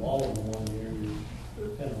of them one year, you're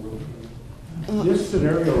kind of rotating. This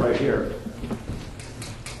scenario right here,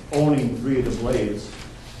 owning 3 of the blades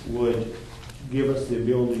would give us the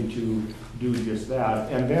ability to do just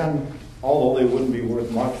that. And then, although they wouldn't be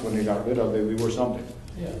worth much when they got rid of, they'd be worth something.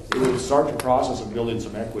 Yeah. It would start the process of building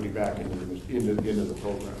some equity back into the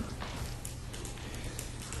program.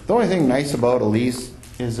 the only thing nice about a lease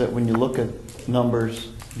is that when you look at numbers,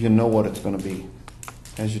 you know what it's gonna be.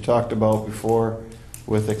 As you talked about before,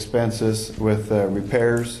 with expenses, with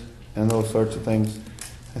repairs and those sorts of things.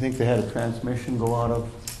 I think they had a transmission go out of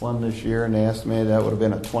one this year, and they estimated that would have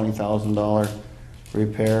been a $20,000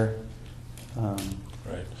 repair.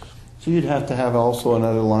 Right. So you'd have to have also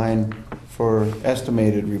another line for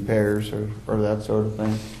estimated repairs or that sort of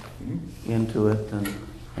thing into it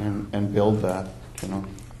and build that, you know.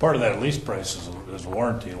 Part of that lease price is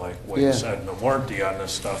warranty, like what you Yeah. said. The warranty on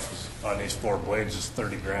this stuff, on these 4 blades is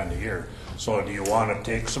 $30,000 a year. So do you want to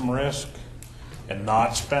take some risk and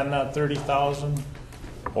not spend that $30,000?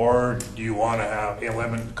 Or do you want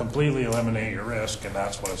to completely eliminate your risk, and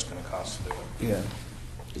that's what it's going to cost to do it?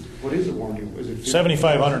 Yeah. What is the warranty? Is it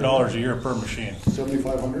 $7,500 a year per machine.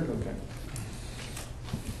 7,500? Okay.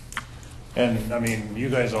 And I mean, you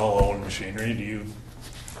guys all own machinery. Do you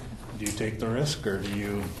take the risk, or do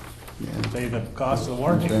you pay the cost of the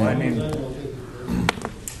warranty? I mean,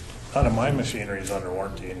 none of my machinery is under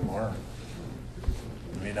warranty anymore.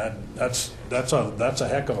 I mean, that's a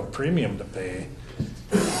heck of a premium to pay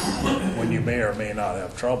when you may or may not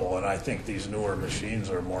have trouble. And I think these newer machines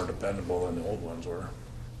are more dependable than the old ones were.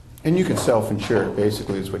 And you can self-insure it,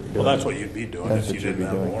 basically, is what you're doing. Well, that's what you'd be doing That's if you what you'd didn't be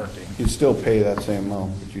have a doing. warranty. You'd still pay that same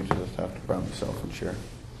amount, but you just have to probably self-insure.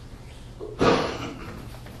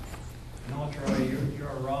 No, Troy,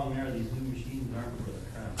 you're wrong there, these new machines aren't for the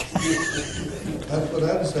crap. That's what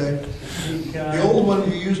I'd say. Because The old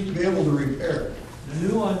one you used to be able to repair. the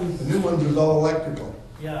new ones, The new ones is all electrical.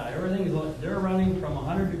 yeah, everything is, they're running from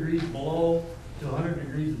 100 degrees below to 100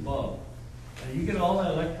 degrees above. And you get all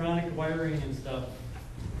that electronic wiring and stuff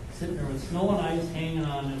sitting there with snow and ice hanging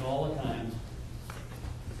on it all the time.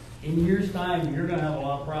 In years' time, you're gonna have a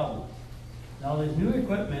lot of problems. Now, this new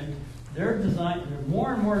equipment, there's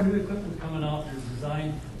more and more new equipment coming out, they're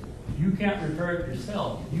designed, you can't repair it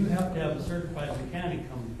yourself. You have to have a certified mechanic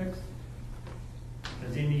come fix it.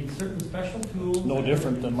 Because you need certain special tools. No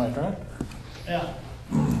different than my tractor. Yeah.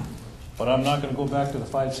 But I'm not going to go back to the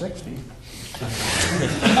 560.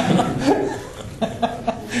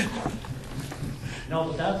 No,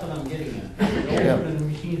 but that's what I'm getting at. The older the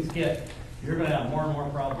machines get, you're gonna have more and more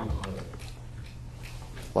problems with it.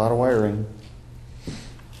 A lot of wiring.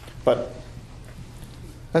 But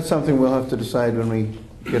that's something we'll have to decide when we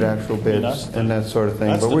get actual bids and that sort of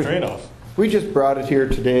thing. That's But the we- trade-off. We just brought it here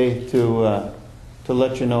today to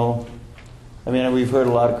let you know. I mean, we've heard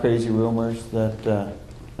a lot of crazy rumors that you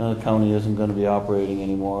know, the county isn't going to be operating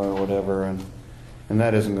anymore or whatever, and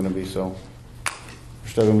that isn't going to be so. We're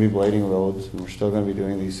still going to be blading roads, and we're still going to be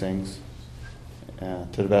doing these things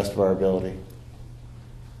to the best of our ability.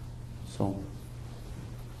 So,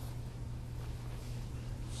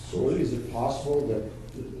 So is it possible that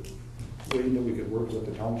Wayne, that we could work with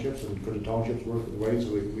the townships, and could the townships work with Wayne so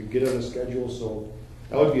we get on a schedule? So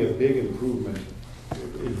that would be a big improvement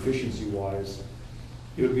efficiency-wise.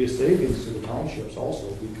 It would be a savings to the townships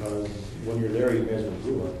also, because when you're there, you may as well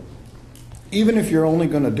do it. even if you're only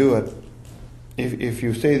going to do it, if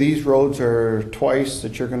you say these roads are twice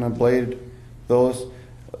that you're going to blade those,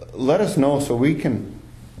 let us know so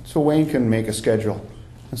Wayne can make a schedule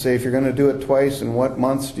and say if you're going to do it twice, and what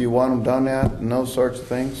months do you want them done at, and those sorts of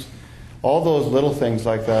things. All those little things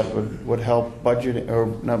like that would help budgeting, or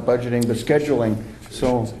not budgeting, but scheduling,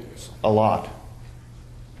 so a lot.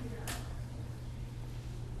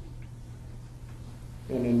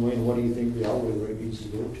 And then Wayne, what do you think the hourly rate needs to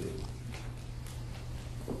go to?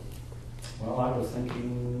 Well, I was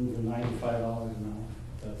thinking the $95 an hour,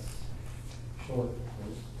 that's short.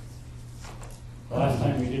 The last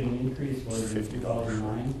time we did an increase was in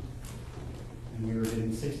 2009, and we were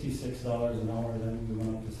getting $66 an hour, then we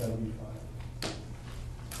went up to 75.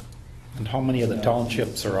 And how many of the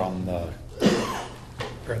townships are on the,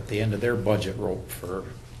 are at the end of their budget rope for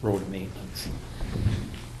road maintenance?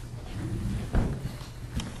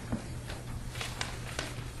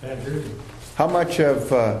 How much of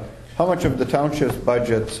the township's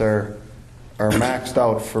budgets are maxed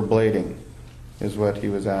out for blading, is what he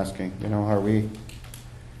was asking. You know,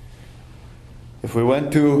 if we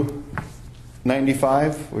went to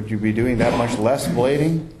 95, would you be doing that much less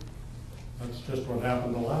blading? That's just what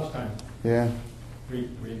happened the last time. Yeah, We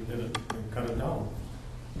did it, we cut it down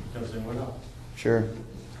because they went up. sure.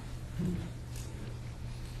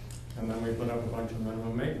 And then we put up a bunch of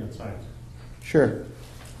minimum maintenance signs. Sure.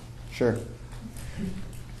 Sure.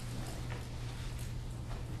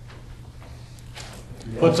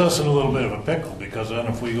 Puts us in a little bit of a pickle, because then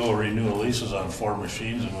if we go renew leases on 4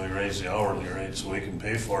 machines and we raise the hourly rate so we can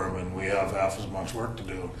pay for them and we have half as much work to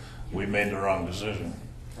do, we made the wrong decision.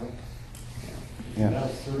 Yeah.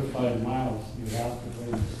 That's certified miles, you have to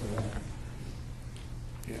pay for that.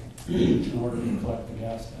 In order to collect the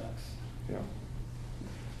gas tax. Yeah.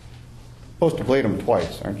 Supposed to blade them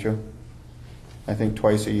twice, aren't you? I think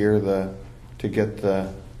twice a year to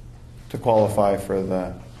qualify for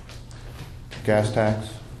the gas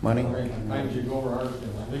tax money. Times you go over ours,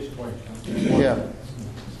 at least twice. Yeah.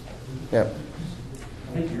 Yep.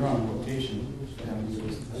 I think you're on rotation.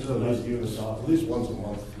 So those do us off. At least once a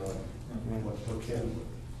month,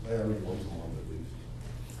 every once a month at least.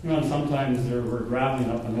 You know, and sometimes we're graveling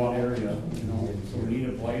up in one area, you know, so we need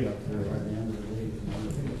a blade up there by the end of the day.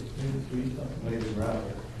 Blade of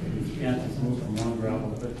gravel. You can't just move from one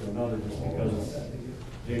gravel pit to another just because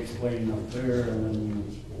Jake's blading up there and then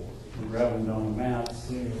we're graveling down the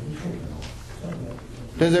mats.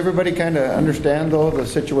 Does everybody kind of understand, though, the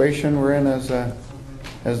situation we're in as a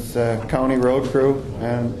county road crew?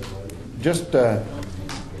 And just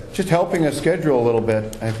helping us schedule a little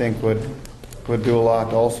bit, I think, would do a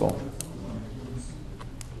lot also.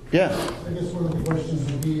 Yeah. I guess one of the questions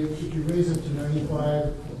would be, if you raise it to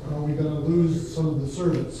 95, are we going to lose some of the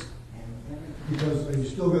service? Because are you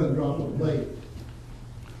still going to drop a blade?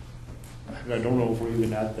 I don't know if we're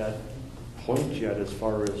even at that point yet as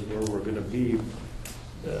far as where we're gonna be.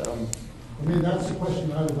 I mean, that's the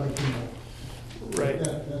question I would like to know. Right.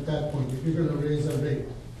 At that point, if you're going to raise that rate,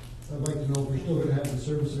 I'd like to know if we're still going to have the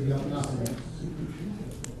service we got now.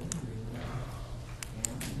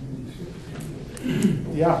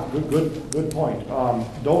 Yeah, good point.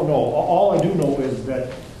 Don't know. All I do know is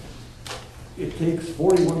that it takes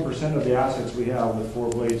 41% of the assets we have with 4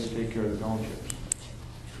 blades to take care of the townships.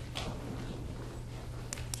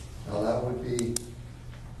 Now, that would be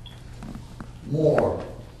more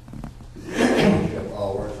township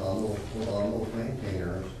hours on those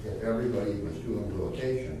maintainers if everybody was doing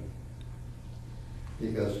rotation.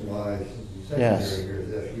 Because my secondary here is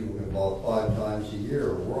if you about 5 times a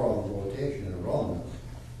year, we're on rotation and run.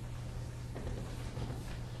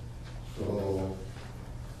 So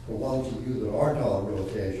the ones of you that aren't on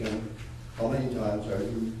rotation, how many times are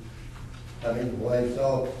you having the blades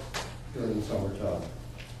out during the summertime?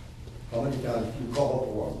 How many times do you call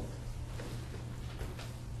for them?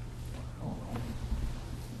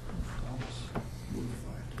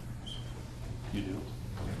 You do?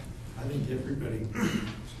 I think everybody. I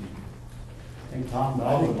think Tom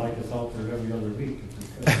Bell would like us out there every other week.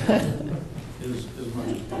 As much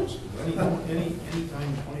as possible. Any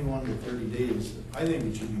time 21 to 30 days, I think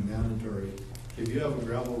it should be mandatory. If you have a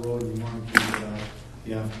gravel road and you want to keep it out,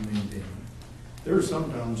 you have to maintain it. There are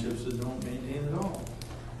some townships that don't maintain at all.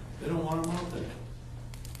 They don't want them out there.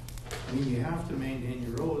 I mean, you have to maintain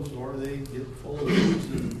your roads or they get full of weeds,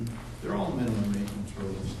 and they're all minimum maintenance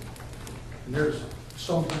roads. And there's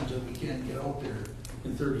sometimes that we can't get out there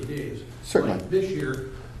in 30 days. Certainly. Like this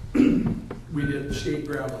year, we did the state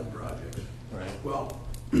graveling projects. Right. Well,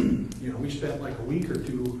 we spent like a week or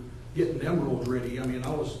two getting them roads ready. I mean, I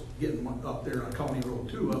was getting up there on County Road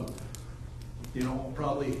 2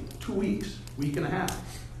 probably 2 weeks, week and a half.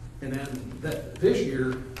 And then this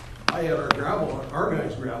year, I had our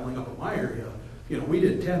guys graveling up in my area. We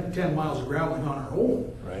did 10 miles of graveling on our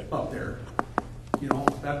own up there.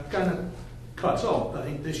 That kind of cuts out. I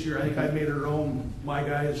think this year, I made it around my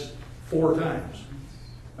guys 4 times,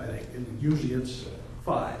 I think. And usually it's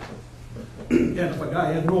 5. And if a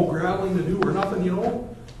guy had no graveling to do or nothing,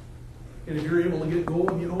 and if you're able to get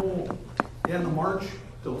going, end of March,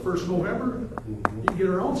 first of November, you can get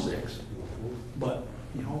around 6. But,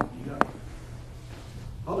 you know, you got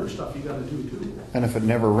other stuff you gotta do too. And if it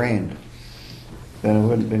never rained, then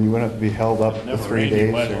you wouldn't be held up for Never 3 rained, you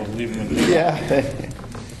days. might as or- well leave them in the. Yeah.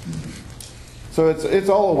 So it's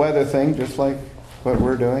all a weather thing, just like what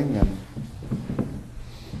we're doing, and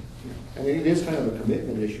And it is kind of a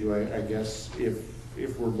commitment issue, I guess,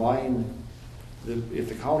 if we're buying, if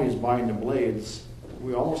the county is buying the blades,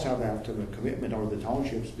 we almost have to have a commitment over the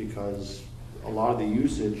townships, because a lot of the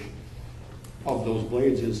usage of those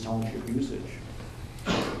blades is township usage.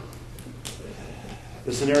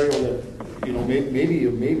 The scenario that, you know,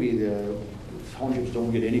 maybe the townships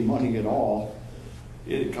don't get any money at all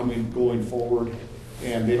going forward,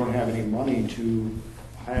 and they don't have any money to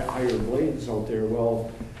hire blades out there.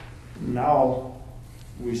 Well, now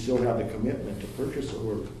we still have the commitment to purchase,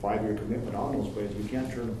 or 5-year commitment on those blades. We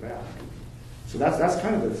can't turn them back. So that's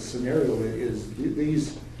kind of the scenario. Is the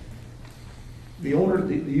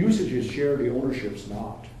usage is shared, the ownership's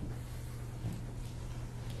not.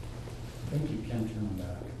 I think you can turn them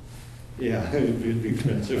back. Yeah, it'd be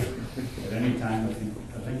expensive. At any time, I think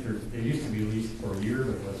they used to be leased for a year,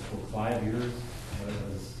 but it was for 5 years. But it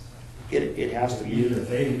was. It has to be. Either if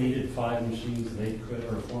they needed 5 machines, they could,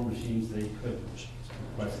 or 4 machines, they could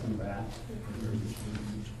request them back.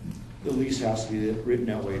 The lease has to be written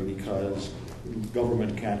that way because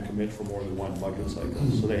government can't commit for more than one budget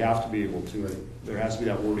cycle. So they have to be able to, there has to be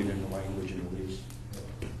that wording in the language in the lease.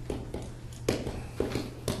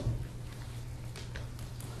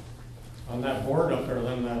 On that board up there,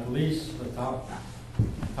 then that lease, the top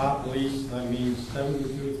lease, that means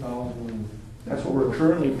 72,000 That's what we're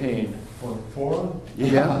currently paying. for 4?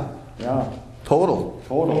 yeah, total.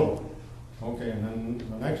 Okay, and then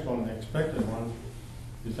the next one, the expected one,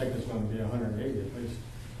 you think it's gonna be 180 at least?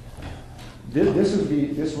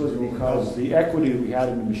 This was because the equity we had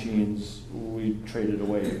in the machines, we traded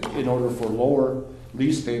away in order for lower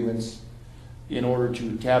lease payments, in order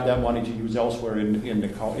to have that money to use elsewhere in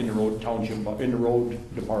the road township, in the road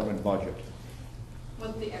department budget.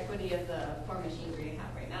 What's the equity of the 4 machines we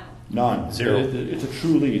have right now? None. Zero. It's a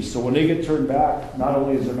true lease. So when they get turned back, not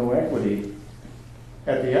only is there no equity,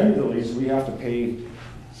 at the end of the lease, we have to pay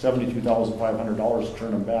 $72,500 to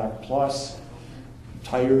turn them back, plus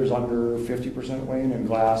tires under 50% weighing and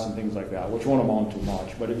glass and things like that, which won't amount to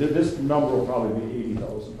much. But this number will probably be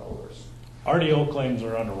 $80,000. RDO claims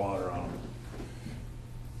are underwater on them.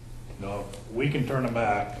 You know, we can turn them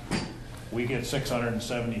back, we get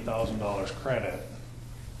 $670,000 credit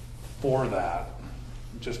for that,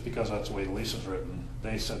 just because that's the way the lease is written.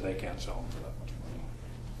 They said they can't sell them for that much money.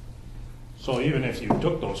 So even if you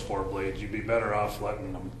took those 4 blades, you'd be better off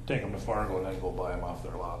letting them, take them to Fargo and then go buy them off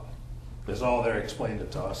their lot. That's all they're explained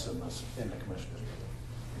it to us in the commissioners.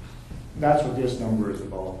 That's what this number is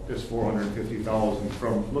about, this 450,000.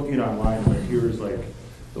 From looking online, it appears like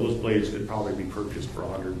those blades could probably be purchased for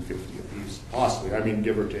 150 apiece, possibly. I mean,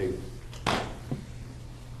 give or take.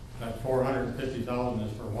 That 450,000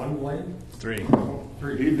 is for one blade? 3.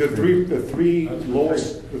 The three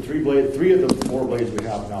lowest, the 3 blade, 3 of the 4 blades we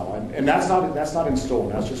have now, and that's not in stone.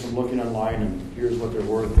 That's just from looking online and here's what they're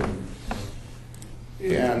worth.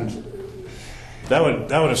 And That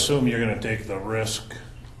would assume you're gonna take the risk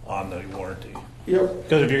on the warranty. yep,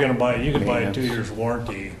 Because if you're gonna buy, you can buy a 2 years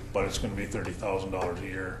warranty, but it's gonna be $30,000 a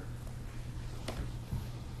year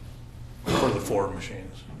for the 4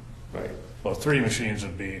 machines. right. Well, 3 machines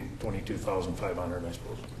would be 22,500, I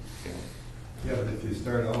suppose. Yeah, but if you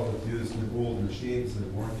start out with using the old machines, the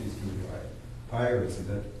warranties can be higher, is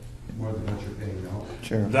that more than what you're paying now?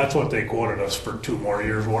 Sure. That's what they quoted us for 2 more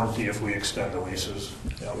years warranty if we extend the leases.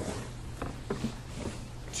 Yep.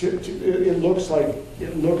 It looks like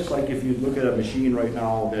if you look at a machine right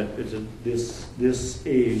now that is this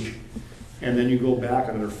age, and then you go back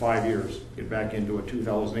another 5 years, get back into a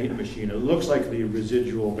 2008 machine, it looks like the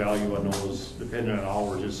residual value on those, depending on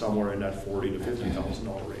hours, is somewhere in that $40,000 to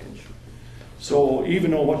 $50,000 range. So even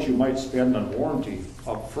though what you might spend on warranty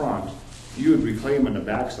up front, you would reclaim on the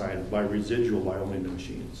backside by residual by owning the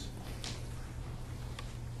machines.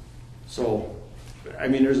 So, I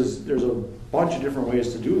mean, there's a bunch of different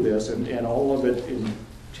ways to do this, and all of it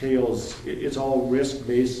entails, it's all risk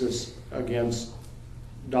basis against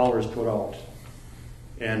dollars put out.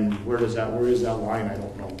 And where is that line? I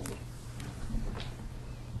don't know.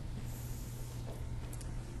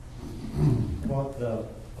 About the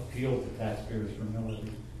appeal to taxpayers for millage,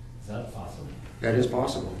 is that possible? That is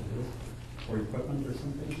possible. For equipment or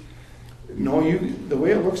something? No, the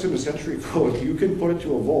way it looks in the century code, you can put it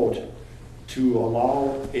to a vote to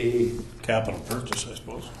allow a... Capital purchase, I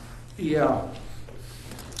suppose. Yeah.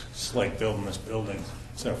 It's like building this building.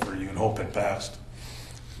 Except for you'd hope it passed.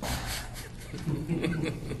 We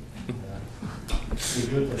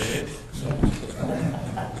do it today.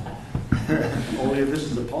 Only if this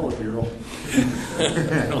is a Politburo.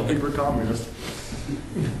 I don't think we're communists.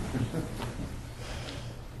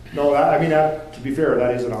 No, I mean, to be fair,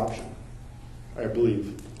 that is an option, I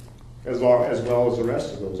believe. As well as the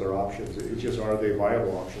rest of those are options. It's just, are they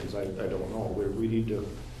viable options? I don't know. We need to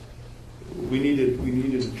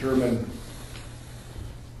determine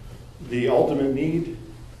the ultimate need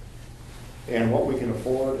and what we can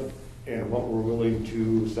afford and what we're willing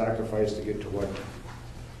to sacrifice to get to what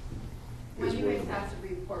When is you guys worthwhile. have to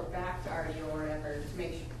report back to RDO or whatever to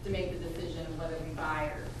make the decision of whether we buy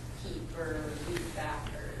or keep or lease back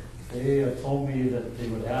or. They told me that they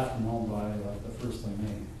would have to know by like the first of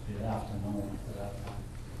May. They'd have to know at that time,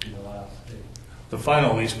 be the last day. The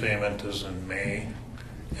final lease payment is in May,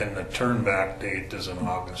 and the turn back date is in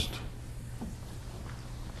August.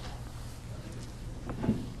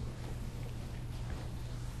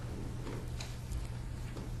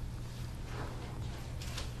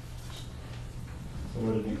 So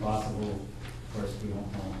would it be possible, of course, we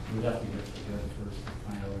don't know, we'd have to get together first to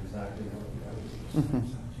find out exactly what we got.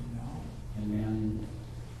 And then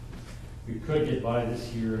we could get by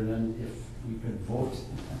this year, and then if we could vote,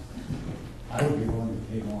 I would be willing to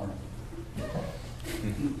pay more.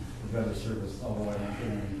 For better service, although I don't get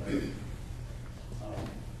any, but,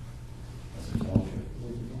 that's a township,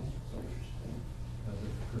 as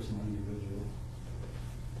a personal individual.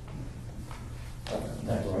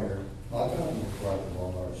 Taxpayer. I got no private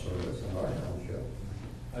Walmart service in our township.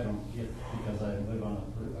 I don't get, because I live on a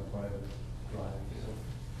private drive,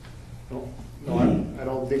 so. No, I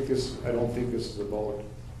don't think this is about,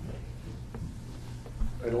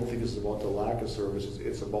 I don't think it's about the lack of services.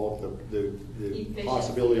 It's about the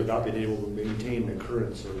possibility of not being able to maintain the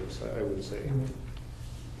current service, I would say.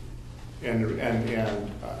 And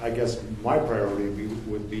I guess my priority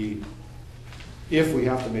would be, if we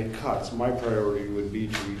have to make cuts, my priority would be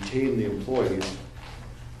to retain the employees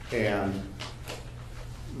and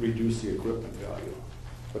reduce the equipment value.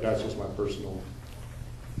 But that's just my personal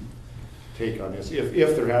take on this.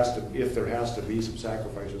 If there has to be some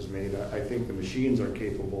sacrifices made, I think the machines are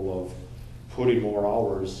capable of putting more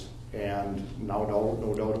hours, and no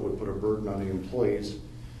doubt it would put a burden on the employees,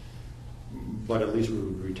 but at least we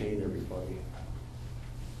would retain everybody.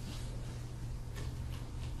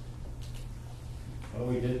 Well,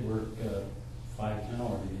 we did work 5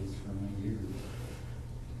 10-hour days for many years.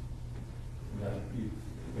 We got you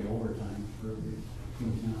pay overtime for every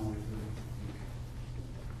 10 hours.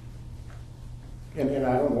 And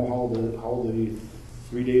I don't know how the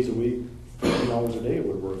 3 days a week, 15 hours a day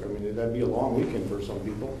would work. I mean, that'd be a long weekend for some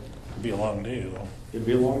people. It'd be a long day, though. It'd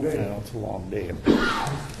be a long day. Yeah, it's a long day.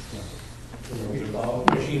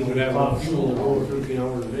 Machines would have enough fuel to go 13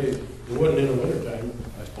 hours a day. It wouldn't in the wintertime.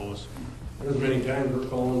 I suppose. There's many times we're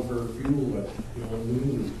calling for fuel at,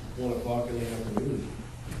 noon, 1 o'clock in the afternoon.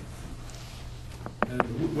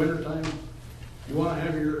 And wintertime, you wanna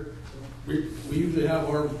have we usually have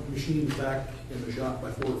our machines back in the shop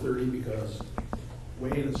by 4:30 because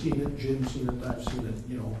Wayne has seen it, Jim's seen it, I've seen it,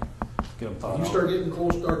 Get them If thawed you out. start getting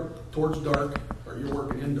towards dark, or you're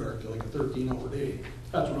working in dark, like a 13-hour day,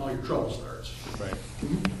 that's when all your trouble starts. Right.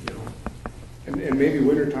 And maybe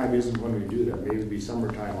wintertime isn't when we do that. Maybe it'd be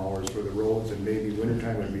summertime hours for the roads, and maybe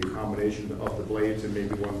wintertime would be a combination of the blades and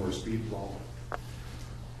maybe one more speed plow.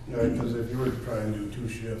 Yeah, because if you were to try and do 2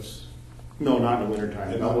 shifts, No, not in the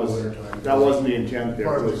wintertime. Not in the wintertime. That wasn't the intent there.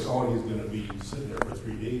 part of It the was- county's gonna be sitting there for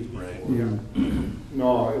 3 days before. Right.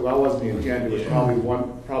 No, that wasn't the intent. It was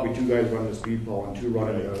probably 2 guys running the speed plow and 2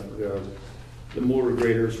 running the motor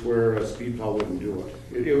graders where a speed plow wouldn't do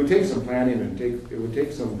it. It would take some planning and it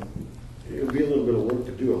would be a little bit of work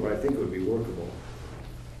to do it, but I think it would be workable.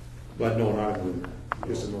 But no, not in winter,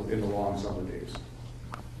 just in the long summer days.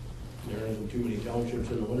 There isn't too many townships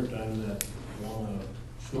in the wintertime that want a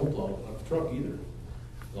snowplow, a truck either.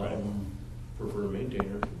 A lot of them prefer a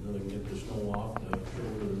maintainer, then they can get the snow off the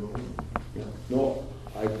shoulder of the road. No,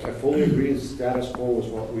 I fully agree the status quo is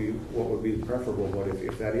what would be preferable, but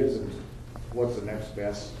if that isn't, what's the next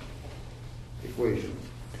best equation?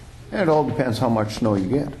 And it all depends how much snow you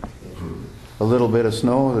get. A little bit of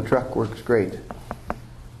snow, the truck works great.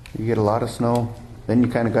 You get a lot of snow, then you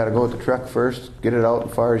kind of got to go with the truck first, get it out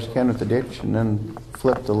as far as you can with the ditch, and then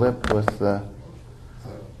flip the lip with the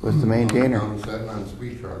maintainer. I'm sitting on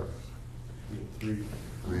speed trucks. I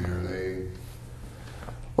mean, are they?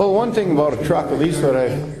 Well, one thing about a truck, at least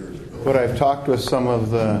what I've talked with some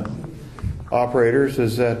of the operators,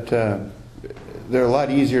 is that they're a lot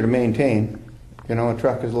easier to maintain. You know, a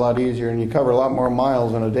truck is a lot easier, and you cover a lot more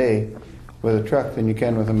miles in a day with a truck than you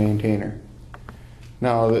can with a maintainer.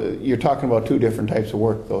 Now, you're talking about two different types of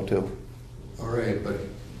work, though, too. All right, but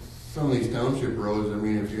some of these township roads, I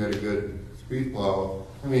mean, if you got a good speed plow,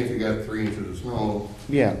 I mean, if you got 3 inches of snow,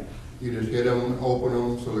 Yeah. you just hit them, open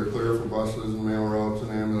them, so they're clear for buses and mail routes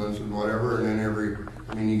and ambulances and whatever, and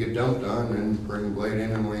then you get dumped on and bring the blade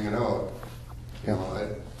in and wing it out. You know,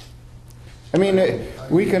 I mean,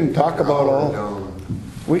 we can talk about all, down.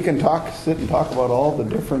 we can sit and talk about all the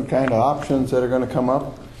different kind of options that are gonna come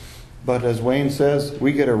up. But as Wayne says,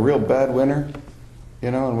 we get a real bad winter,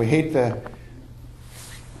 you know, and we hate to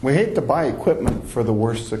buy equipment for the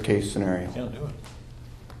worst case scenario. Can't do it.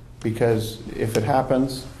 Because if it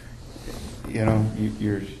happens, you know,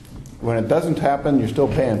 you're, when it doesn't happen, you're still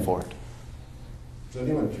paying for it. Has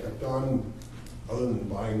anyone checked on, other than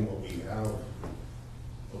buying what we have,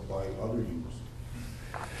 of buying other used?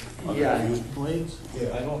 Other used blades?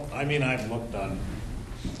 Yeah. I've looked on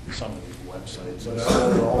some of these websites. But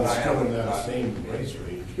they're all still in that same price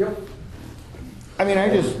range. Yep. I mean,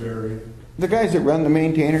 Very. the guys that run the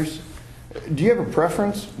maintainers, do you have a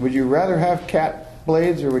preference? Would you rather have Cat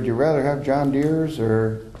blades, or would you rather have John Deere's,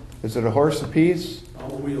 or is it a horse apiece?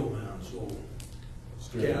 I'm a wheelman, so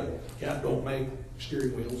Cat don't make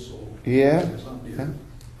steering wheels, so. Yeah. It's not Deere. Yeah.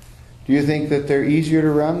 Do you think that they're easier to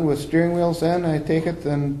run with steering wheels then, I take it,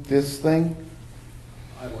 than this thing?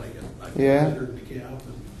 I like it. I Yeah. considered the Cat and,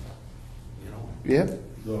 you know. Yep.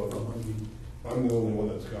 I'm the only one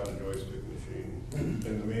that's got a joystick machine, and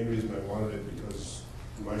the main reason I wanted it because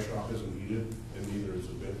my shop isn't heated, and neither is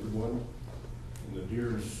a Bedford one. And the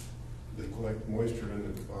Deere's, they collect moisture in the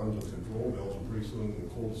bonds of control belts, and pretty soon in the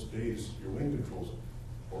cold space, your wing controls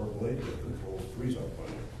or blade controls freeze up on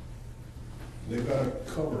you. They've got a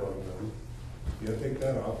cover on them. You gotta take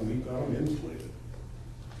that off, and we've got them insulated.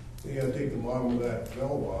 You gotta take the bottom of that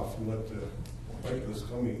valve off and let the like this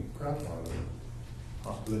gummy crap on it,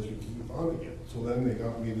 so that you keep on again. So then they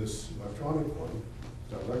got me this electronic one,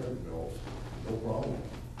 got electric valve, no problem.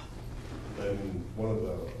 Then one of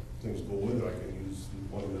the things go with it, I can use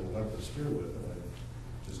one of the lever to steer with, and I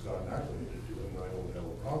just got acclimated to it, and I don't have a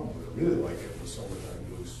problem with it. I really like it in the summertime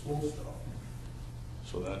doing slow stuff.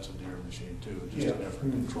 So that's a Deere machine too, just a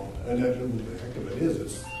different control pad. And that, the heck of it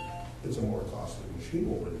is, it's a more costly machine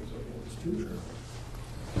over these other ones too.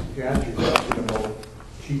 To answer your question about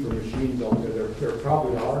cheaper machines out there, there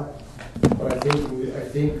probably are, but I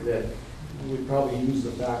think that we probably use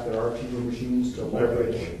the fact that our cheaper machines to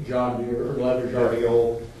leverage John Deere or leverage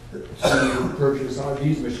RDO to purchase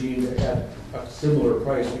these machines at a similar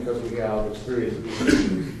price because we have experience with these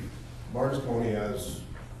machines. Barnes County has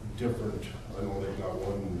different, I know they've got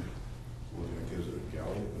one, what the heck is it, a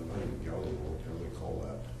gallon, not even a gallon, whatever they call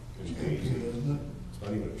that. It's Daisy, isn't it? It's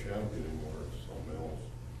not even a Champion anymore, it's something else.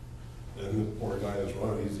 And the poor guy that's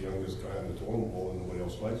running, he's the youngest guy in the totem pole, and nobody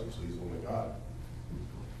else likes it, so he's the only guy.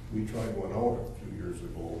 We tried one out a few years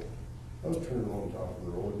ago. I was turning around top of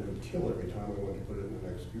the road, and it would kill every time I went to put it in the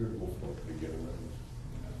next gear to go for it again.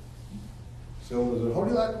 So I said, how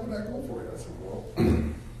did that go for you? I said, well,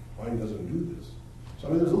 mine doesn't do this. So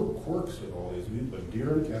I mean, there's little quirks in all these, but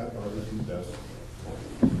Deere and Cat are the two best.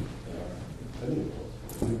 Anyway,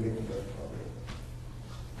 they make the best product.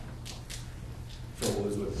 Trouble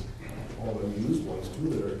is with all them used ones too,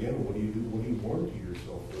 that are, again, what do you do, what do you warranty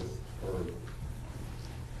yourself with? Or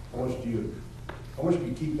how much do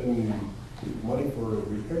you keep in money for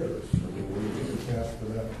repairs? I mean, when you get the cash for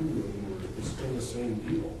that too, I mean, it's still the same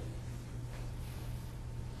deal.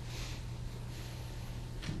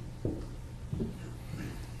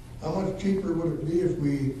 How much cheaper would it be if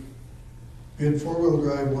we did 4-wheel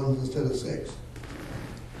drive ones instead of 6?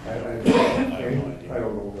 I don't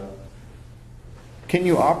know that. Can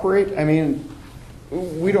you operate? I mean,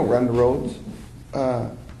 we don't run the roads.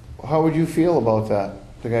 How would you feel about that,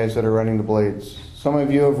 the guys that are running the blades? Some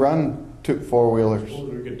of you have run 4-wheelers.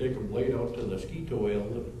 Suppose we could take a blade out to the ski tow wheel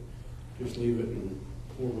and just leave it in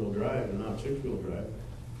 4-wheel drive and not 6-wheel drive.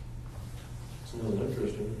 It's a little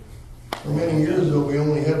interesting. For many years though, we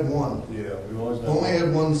only had one. Yeah, we always Only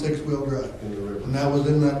had one 6-wheel drive, and that was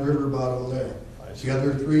in that river bottom there. The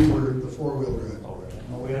other 3 were the 4-wheel drive.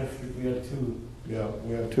 No, we had 2. Yeah,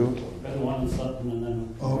 we have 2. We had one in Sutton and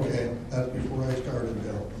then. Okay, that's before I started,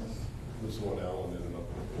 Bill. This one Alan ended up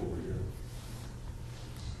over here.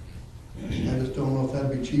 I just don't know if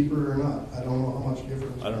that'd be cheaper or not. I don't know how much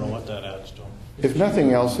difference. I don't know what that adds to. If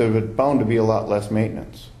nothing else, it would bound to be a lot less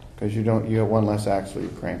maintenance, because you have one less axle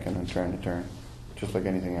you're cranking and trying to turn, just like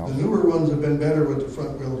anything else. The newer ones have been better with the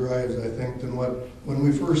front wheel drives, I think, than when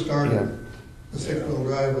we first started. Yeah. The 6-wheel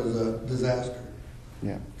drive was a disaster.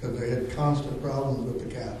 Yeah. Because they had constant problems with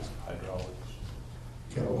the cats. Hydraulics.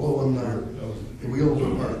 Kept blowing the wheels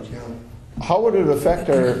apart, yeah. How would it affect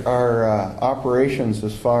our operations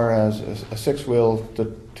as far as a six-wheel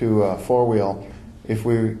to a four-wheel if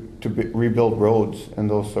we rebuild roads and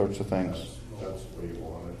those sorts of things? That's where you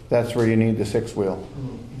want it. That's where you need the six-wheel.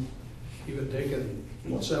 Even taking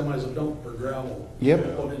what semis a dump for gravel.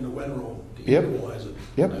 Yep. Put in the Wenrow to Yep. equalize it.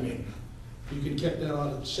 Yep. I mean, you can kick that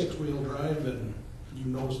out at six-wheel drive and you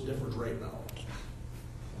notice the difference right now.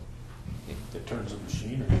 It turns the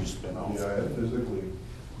machine or you spin off? Yeah, it physically,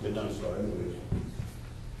 It does. sideways.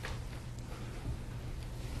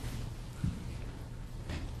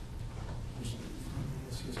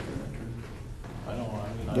 I know,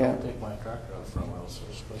 I Yeah. don't take my tractor out front wheel, so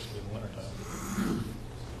especially in the wintertime.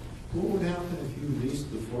 What would happen if you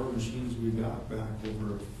leased the four machines we got back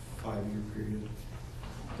over a 5-year period?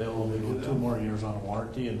 They'll only go 2 more years on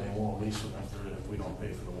warranty, and they won't lease them if we don't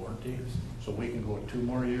pay for the warranty. So we can go 2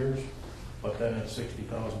 more years, but then it's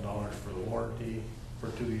 $60,000 for the warranty for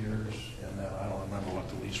 2 years, and then I don't remember what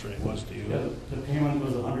the lease rate was to you. Yeah, the payment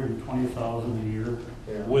was $120,000 a year.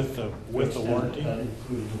 With the warranty? That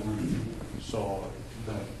includes the warranty. So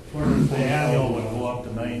the annual would go up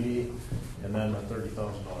to 90, and then a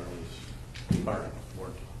 $30,000 lease, or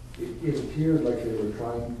warranty. It appeared like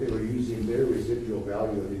they were using their residual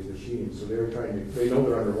value of these machines, so they were they know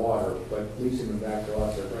they're underwater, but leasing them back to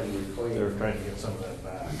us, they're trying to reclaim. They're trying to get some of that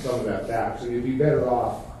back. Some of that back, so you'd be better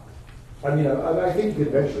off. I mean, I think you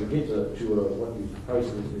could eventually get to what the price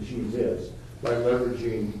of these machines is by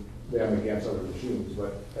leveraging them against other machines,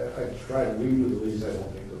 but I try to leave with the lease, I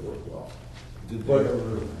don't think it would work well. Did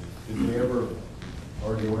they ever,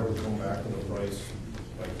 or do you ever come back to the price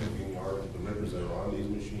by taking the rippers that are on these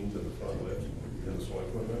machines and the front lift and the soil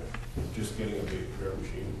equipment? Just getting a big repair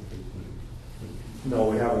machine? No,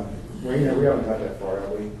 we haven't, Wayne, we haven't got that far,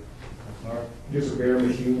 have we? Just bare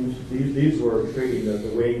machines, these were trading the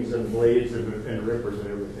wings and blades and rippers and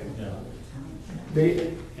everything. Yeah.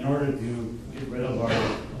 In order to get rid of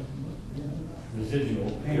our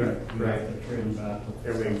residual payment, we have to trade them back.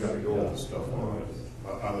 Everything's got to go with the stuff on it,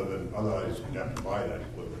 otherwise you'd have to buy that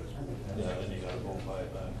equipment. Yeah, then you gotta go buy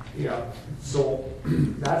it back. Yeah, so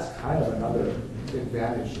that's kind of another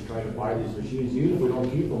advantage to try to buy these machines, even if we don't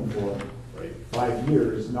keep them for 5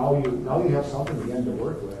 years, now you have something again to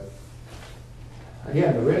work with.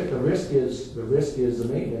 Again, the risk is the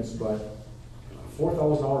maintenance, but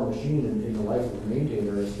 $4,000 machine in the life of a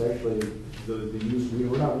maintainer, especially the use, we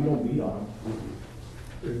don't beat on them.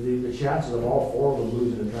 The chances of all 4 of them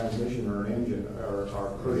losing a transmission or an engine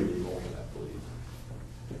are pretty low, I believe.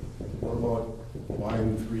 What about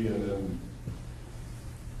buying 3 and then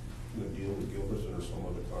the deal with Gilbertson or some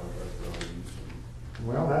other contractor on these?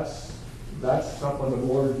 Well, that's up on the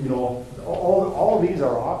board, all of these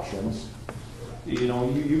are options. You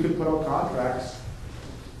could put out contracts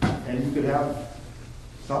and you could have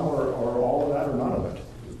some or all of that or none of it.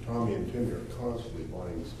 Tommy and Timmy are constantly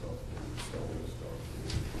buying stuff and selling stuff.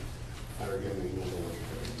 They're getting, you know what you're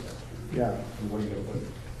going to get. Yeah. And what are you going to put,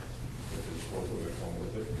 if there's one going to come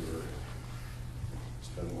with it, you're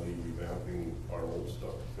spending money revamping our old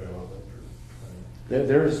stuff to pay on it.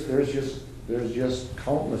 There's just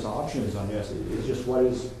countless options on this. It's just what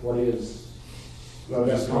is. Well,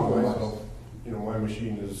 that's not myself. My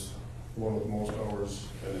machine is the one with most hours,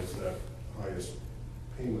 and it's that highest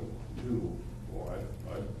payment due. Well,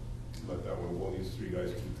 I'd let that one go. These 3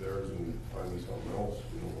 guys keep theirs and find me something else.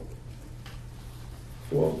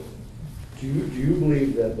 Well, do you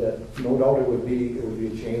believe that no doubt it would be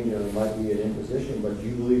a change and it might be an imposition, but do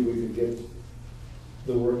you believe we could get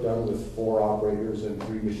the work done with 4 operators and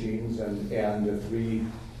 3 machines and the 3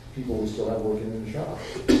 people we still have working in the shop?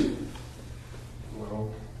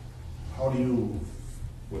 Well,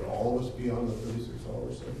 would all of us be on the 36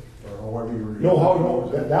 hours then? Or however you were? No,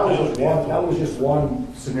 that was just one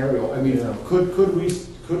scenario. I mean, could we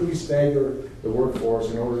stagger the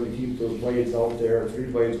workforce in order to keep those blades out there,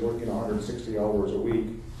 3 blades working 160 hours a week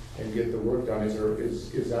and get the work done?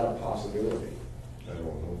 Is that a possibility? I don't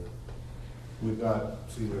know. We've got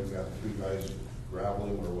 3 guys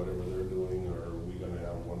graveling or whatever they're doing, or are we gonna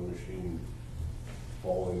have one machine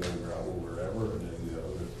hauling them gravel wherever, and then the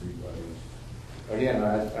other 3 guys? Again,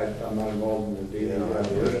 I'm not involved in the daily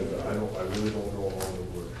operation. I really don't know how it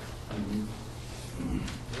would work.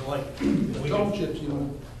 Like the townships,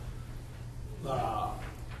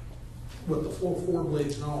 with the 4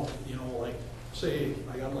 blades now, like, say,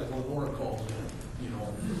 I got like Lenora calls in,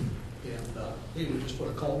 and, hey, we just put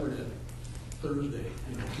a culvert in Thursday,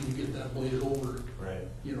 can you get that bladed over? Right.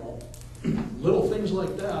 Little things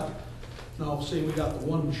like that. Now, say we got the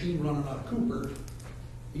one machine running out of Cooper,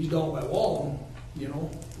 he's down by Wallen, you know?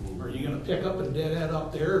 Are you gonna pick up a dead end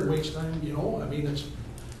up there and waste time, you know? I mean, it's,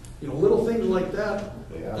 you know, little things like that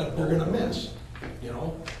that they're gonna miss, you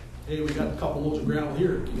know? Hey, we got a couple loads of gravel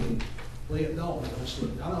here, can you lay it down? And it's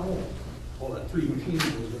like, I don't know, all that 3 machines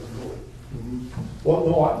is gonna go.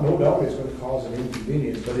 Well, no doubt it's gonna cause an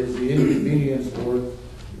inconvenience, but is the inconvenience worth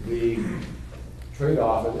the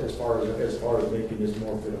trade-off as far as making this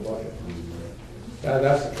more fit a budget?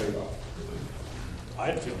 That's the trade-off.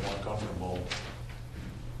 I'd feel more comfortable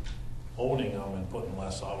owning them and putting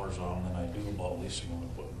less hours on than I do about leasing them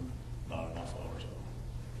and putting not enough hours on.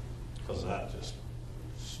 Because that just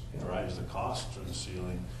drives the cost through the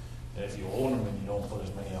ceiling. And if you own them and you don't put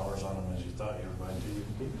as many hours on them as you thought you were going to, you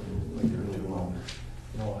can keep them like you're doing.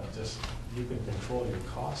 You know, it just, you can control your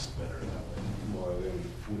cost better that way. Well, I think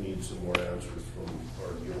we need some more answers from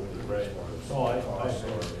our dealers. Right. Oh, I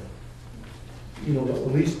agree. You know, the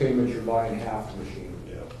lease payments, you're buying half the machine.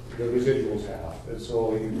 Yeah. The residuals half. And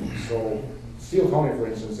so Steele County, for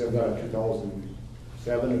instance, they've got a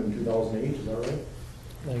 2007 and 2008, is that right?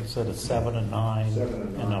 Like I said, a 7 and 9. 7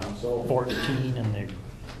 and 9. a 14, and they're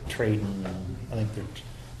trading, I think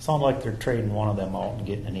sound like they're trading one of them out and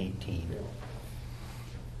getting an 18. Yeah.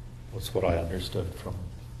 That's what I understood from.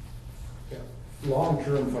 Yeah.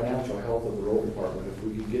 Long-term financial health of the road department, if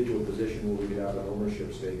we could get to a position where we could have an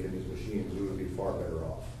ownership stake in these machines, we would be far better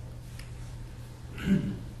off.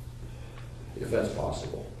 If that's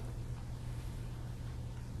possible.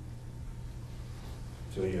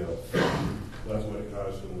 So, yeah, that's what it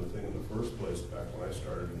cost in the thing in the first place back when I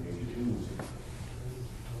started in '82.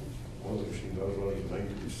 One of the machines I was running in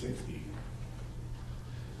 1960,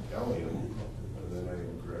 gallium, and then I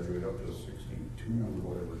graduated up to 62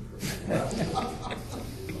 or whatever.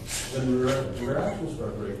 Then the axles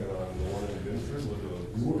started breaking on the one in Binford with the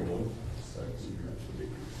moving one.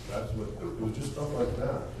 That's what, it was just stuff like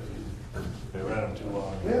that. They ran them too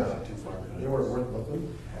long, Yeah. too far. They weren't worth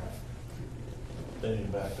nothing. Then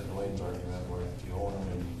you're back to Dwayne's argument where if you own them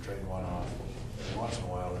and you trade one off, every once in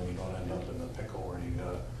a while, then you don't end up in the pickle where you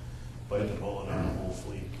gotta bite the bullet on the whole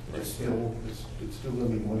fleet. It's still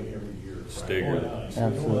gonna be money every year. Stagger,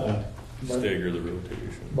 Absolutely. stagger the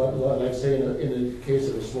rotation. But like I say, in the case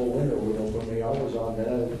of a slow winter, we don't put many hours on,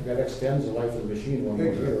 that extends the life of the machine one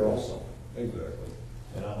more year also. Exactly.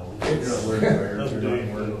 And on a You're lease, not wearing tires, doesn't you're do not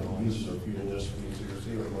any wearing work on a a lease, lease. so if you just, you're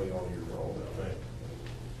saving money all year round. Right.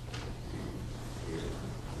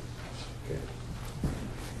 Okay.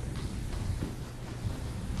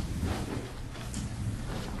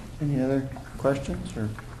 Any other questions or?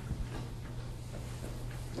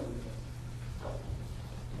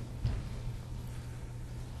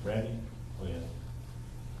 Randy? Oh, yeah.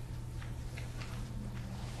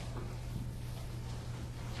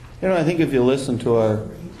 You know, I think if you listen to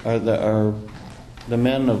the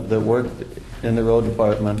men that work in the road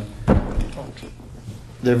department,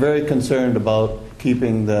 they're very concerned about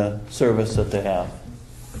keeping the service that they have.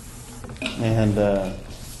 And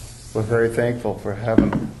we're very thankful for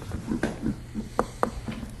having them.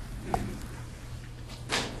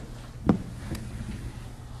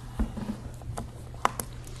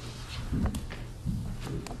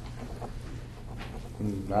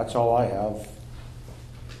 And that's all I have.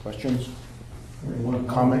 Questions? One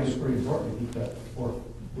comment is pretty important to keep that fourth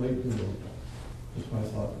blade through the, just my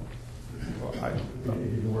thought. If you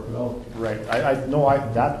can work it out. Right,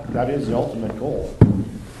 that is the ultimate goal.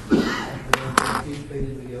 Each blade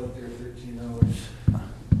to be out there 13 hours,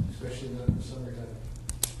 especially not in the summertime.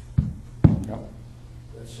 Yep.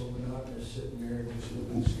 That's so monotonous sitting there just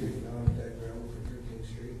looking straight down at that gravel for 13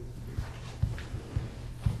 straight.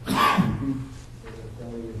 There's a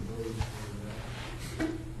belly and blades for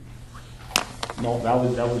that. No, that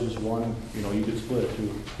was just one, you could split it too.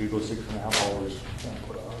 You could go 6.5 hours.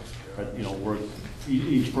 But, work,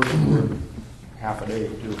 each person work half a day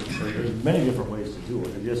too. There's many different ways to do it.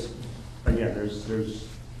 It just, again, there's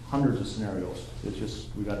hundreds of scenarios. It's just,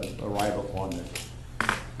 we gotta arrive at one that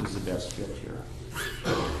is the best fit here.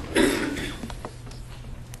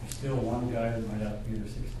 Still one guy that might have to be there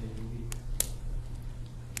 6 days a week.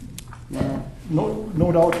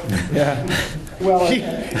 No doubt. Yeah. Well,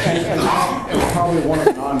 and probably one of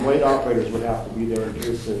the non-blade operators would have to be there in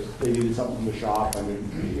case if they needed something from the shop. I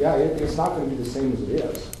mean, yeah, it's not gonna be the same as it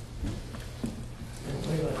is.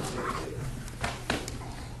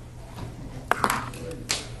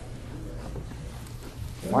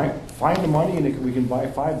 Find the money and we can buy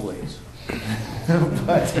 5 blades.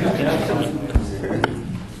 But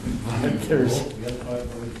there's.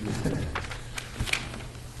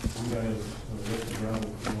 One guy is with the gravel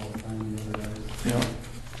all the time, the other guy is. Yeah.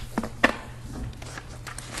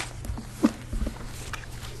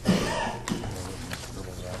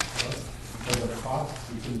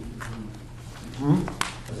 costs, we couldn't keep doing Hmm? it.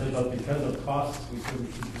 I said, but because of costs, we couldn't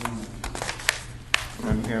keep doing it.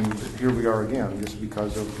 And here we are again, just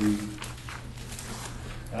because of the,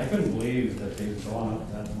 I couldn't believe that they've gone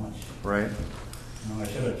up that much. right? You know, I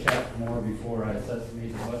should have checked more before I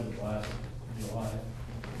made the budget last July.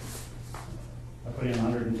 I put in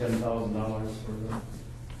 $110,000 for the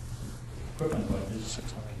equipment budget.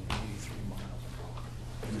 683 miles.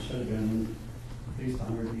 It should have been at least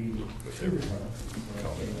 180. With everybody.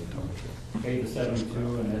 Paid the 72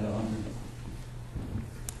 and then 100.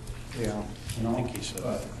 Yeah. You know? I think he said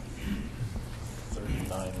But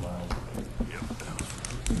 39 miles.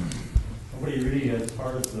 nobody really, as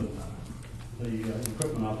far as the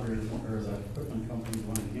equipment operators, or the equipment companies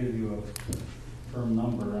want to give you a firm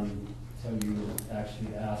number until you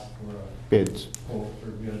actually ask for a Bids. quote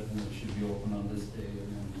for bid, and it should be open on this day, and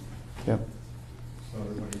then, Yep. so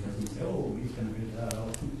everybody doesn't say, oh, he's gonna bid that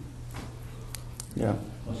out. Yeah.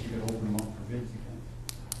 Unless you could open them up for bids, you can.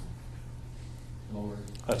 Lower.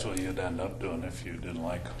 That's what you'd end up doing if you didn't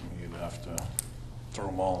like them. You'd have to throw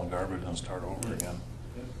them all in the garbage and start over again.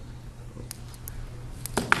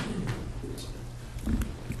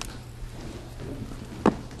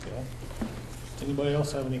 Okay. Anybody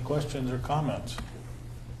else have any questions or comments?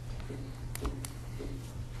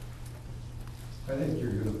 I think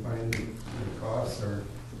you're gonna find that the costs are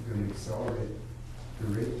gonna accelerate, the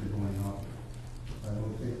rates are going up. I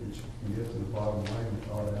don't think that you can get to the bottom line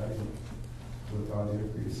without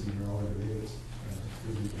increasing your hourly rates.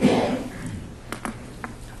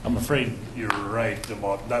 I'm afraid you're right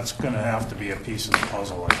about, that's gonna have to be a piece of the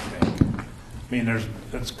puzzle, I think. I mean,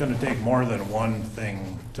 it's gonna take more than one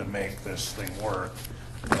thing to make this thing work.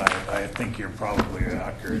 But I think you're probably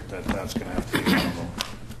accurate that that's gonna have to be one of them.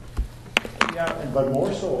 Yeah, but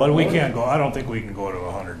more so. But we can't go, I don't think we can go to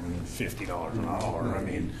 $150 an hour. I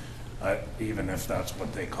mean, even if that's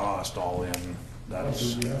what they cost all in,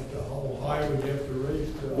 that's. How high would you have to raise?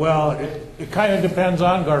 Well, it kind of depends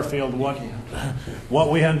on Garfield,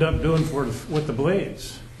 what we end up doing with the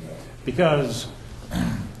blades. Because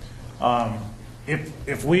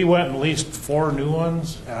if we went and leased 4 new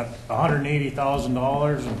ones at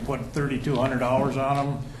 $180,000 and put 3,200 hours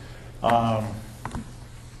on them,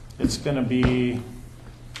 it's going to be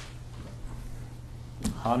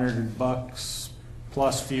 $100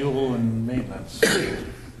 plus fuel and maintenance.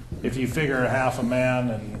 If you figure a half a man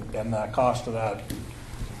and the cost of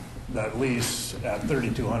that lease at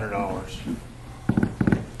 $3,200.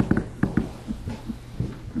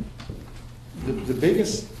 The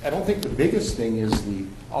biggest, I don't think the biggest thing is the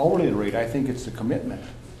hourly rate, I think it's the commitment.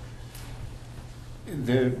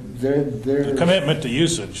 The commitment to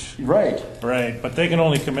usage. Right. Right, but they can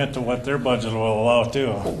only commit to what their budget will allow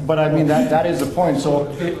too. But I mean, that is the point, so.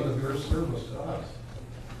 Their service to us.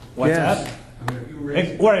 What's Yes. that? I mean, if you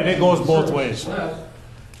raise. Right, it goes both ways.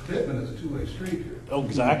 Commitment is a two-way street here. Oh,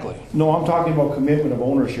 exactly. No, I'm talking about commitment of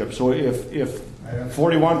ownership, so if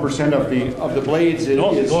 41% of the blades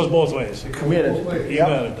No, it is goes both ways. committed. You Yep.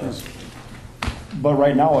 bet it does. But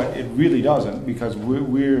right now, it really doesn't, because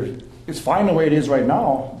it's fine the way it is right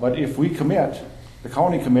now, but if we commit, the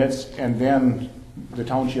county commits, and then the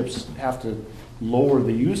townships have to lower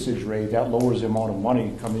the usage rate, that lowers the amount of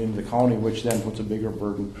money coming into the county, which then puts a bigger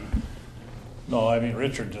burden. No, I mean,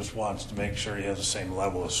 Richard just wants to make sure he has the same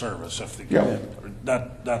level of service if they Yeah.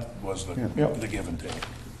 that was the Yeah. the give and take,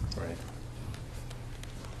 right?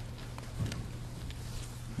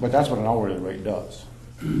 But that's what an hourly rate does.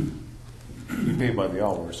 You pay by the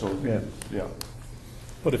hour, so, yeah.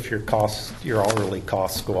 But if your hourly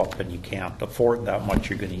costs go up and you can't afford that much,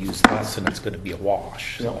 you're gonna use less and it's gonna be a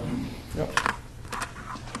wash. Yeah. So. Yeah.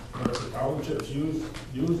 But if the townships use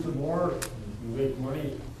it more, you make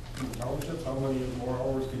money in the townships, how many more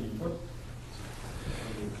hours can you put?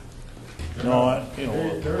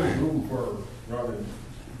 There is room for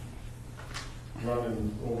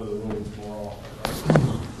running over the roads more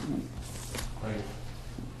often, right? Right.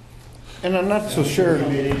 And I'm not so sure.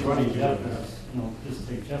 Jeff, just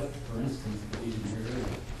take Jeff, for instance, that he's in here earlier.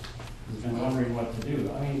 He's been wondering what to do.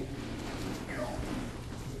 I mean,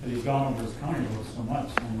 but he's gone over his county roads so much,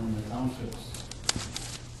 and then the townships,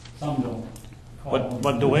 some don't call them.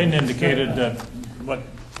 But Dwayne indicated that,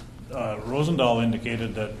 Rosendahl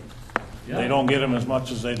indicated that they don't get them as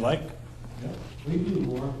much as they'd like. We do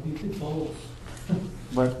more, we do both.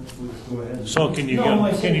 But Go ahead. So can you call.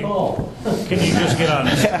 can you just get on,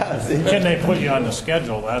 can they put you on the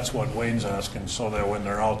schedule? That's what Wayne's asking, so that when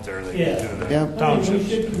they're out there, they can do the I mean, we townships.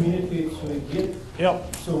 should communicate so we get,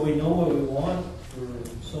 Yep. so we know what we want for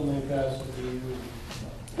so many passes a year.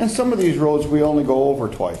 And some of these roads, we only go over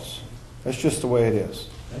twice. That's just the way it is.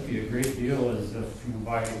 That'd be a great deal, is if you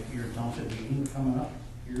buy your township meeting coming up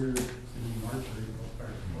here in March or April, or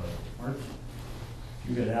March.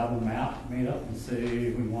 You could have a map made up and say,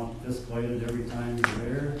 we want this bladed every time you're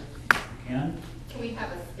there, you can. Can we have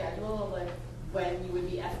a schedule of like when you would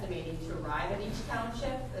be estimating to arrive at each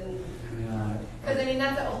township? And Yeah. because I mean,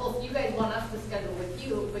 that's a whole, you guys want us to schedule with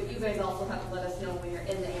you, but you guys also have to let us know when you're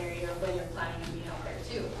in the area or when you're planning to be out there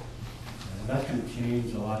too. That can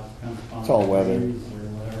change a lot, depends upon. It's all weather. the trees Or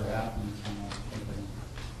whatever happens, you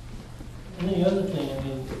know. And the other thing, I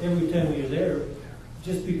mean, every time we're there,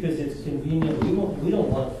 just because it's convenient, we don't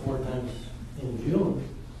want it 4 times in June.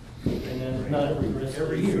 And then not every rest of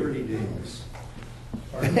the Every year. 30 days.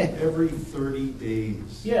 Every 30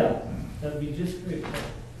 days. Yeah, that'd be just great.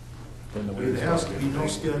 It has to be no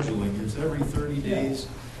scheduling, it's every 30 days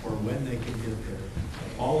or when they can get there.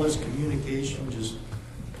 All this communication, just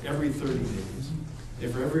every 30 days.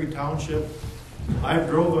 If every township, I've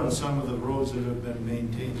drove on some of the roads that have been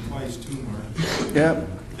maintained twice too, Mark. Yep.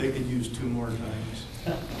 They could use 2 more times.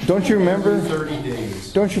 Don't you remember? Every 30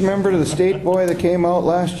 days. Don't you remember the state boy that came out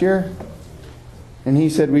last year? And he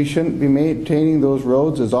said we shouldn't be maintaining those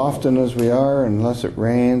roads as often as we are unless it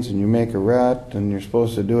rains and you make a rut and you're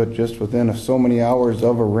supposed to do it just within so many hours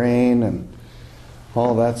of a rain and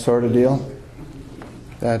all that sort of deal.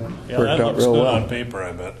 That Yeah, worked that out looks real good well. on paper,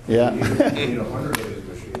 I bet. Yeah. You need 100 of these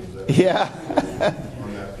machines Yeah.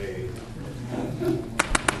 on that day.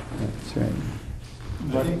 That's right.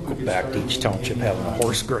 I think we could Back start to each township having a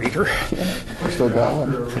horse grader. Still got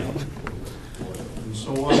one. And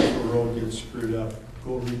so what if a road gets screwed up,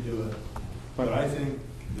 go redo it. But I think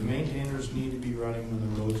the maintainers need to be running when the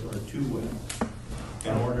roads are too wet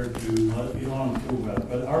in order to, Well, you don't want them too wet,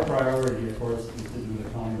 but our priority, of course, is to do the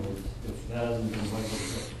county roads. If that hasn't been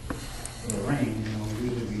budgeted for the rain, you know,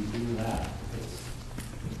 usually we do that.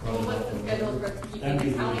 Well, what's the schedule for keeping That'd be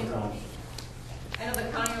the county the roads? I know the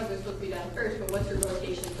county roads are supposed to be done first, but what's your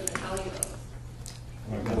rotation for the county roads?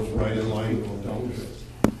 It goes right in line with the township.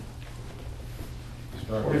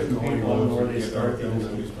 Start Or if with you the county pick one roads where and they get start, our they things, just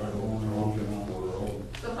then we keep start going over along the and on. road.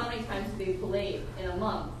 So how many times do they blade in a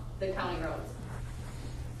month, the county roads?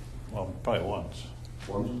 Well, probably once,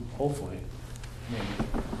 One, hopefully.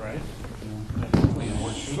 Right?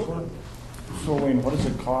 So Wayne, what does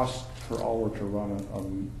it cost per hour to run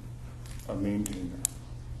a maintainer?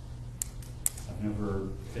 I've never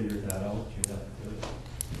figured that out. You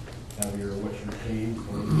have your, what you're paying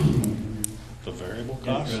for your The variable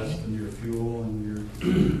cost? interest and your fuel and your,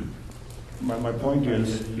 My point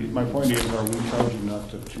is, are we charging enough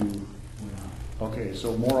to, okay,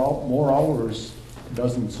 so more hours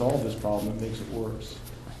doesn't solve this problem, it makes it worse.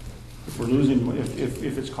 If we're losing,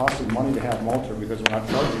 if it's costing money to have them out there because we're not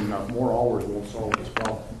charging enough, more hours won't solve this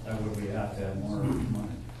problem. that would we have to have more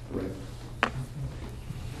money. Right.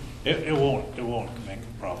 It won't make the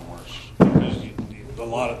problem worse.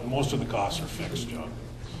 Because most of the costs are fixed, John.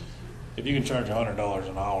 If you can charge $100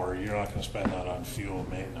 an hour, you're not gonna spend that on fuel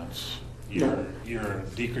maintenance. You're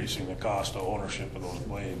decreasing the cost of ownership of those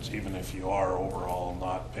blades, even if you are overall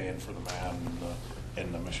not paying for the man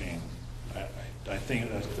in the machine. I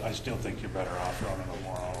still think you're better off running them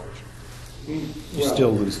more hours. You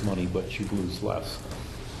still lose money, but you lose less.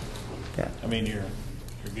 I mean, you're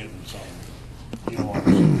getting some, you don't want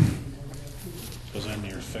to, because then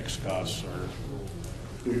your fixed costs are.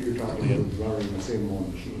 You're talking about running the same amount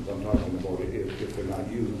of machines, I'm talking about if they're not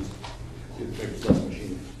used, it takes less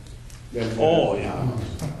machines. Oh, yeah,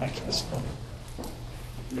 I guess so.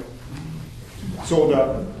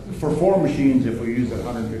 So for 4 machines, if we use that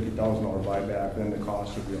 $150,000 buyback, then the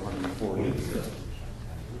cost would be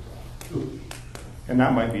 $140,000. And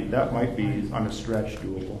that might be on a stretch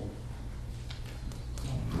doable.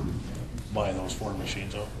 Buying those 4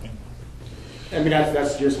 machines up. I mean,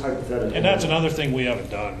 that's just hypothetical. And that's another thing we haven't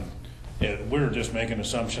done. We're just making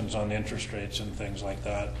assumptions on interest rates and things like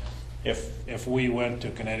that. If we went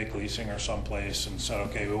to Kinetic Leasing or someplace and said,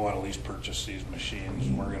 okay, we want to lease purchase these machines,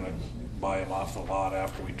 and we're going to buy them off the lot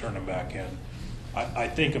after we turn them back in, I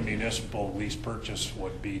think a municipal lease purchase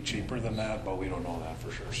would be cheaper than that, but we don't know that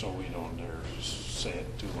for sure, so we don't dare say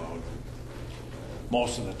it too loud.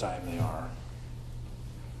 Most of the time they are,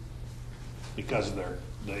 because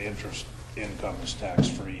the interest income is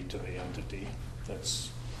tax-free to the entity that's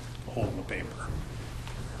holding the paper.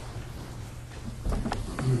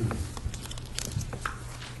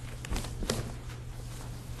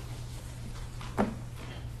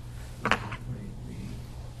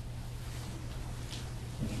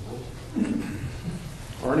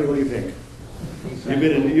 Arnie, what do you think?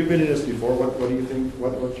 You've been in this before. What do you think?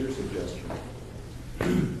 What's your suggestion?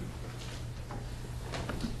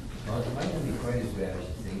 Well, it might not be quite as bad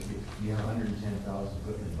as you You have $110,000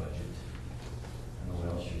 equipment budget. I don't know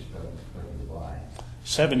what else you're expecting to buy.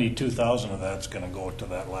 72,000 of that's gonna go to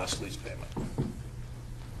that last lease payment.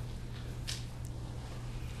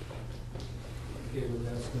 Okay, but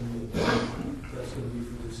that's gonna be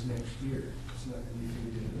for this next year. It's not gonna be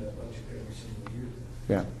figured into that budget every single year.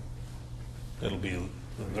 Yeah. It'll be,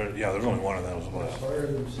 there's only one of those As left. far as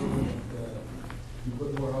I'm saying, you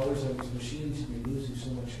put more hours on these machines, you're losing so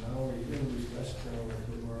much an hour, you're gonna lose less per hour,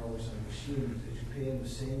 put more hours on machines, if you're paying the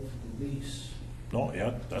same for the lease. No,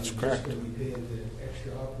 yeah, that's you're correct. just gonna be paying the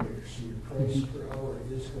extra operator, so your price per hour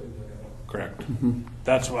is gonna go down. Correct.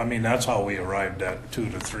 That's how we arrived at 2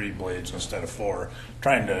 to 3 blades instead of 4.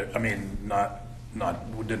 Trying to,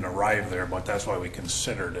 we didn't arrive there, but that's why we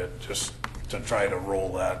considered it, just to try to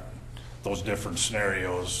roll those different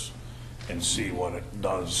scenarios and see what it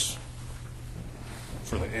does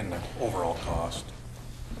in the overall cost.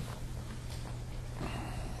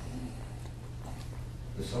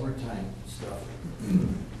 The summertime stuff,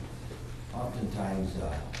 oftentimes, I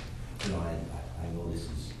know this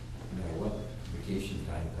is, no matter what, vacation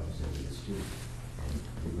time comes into this too, and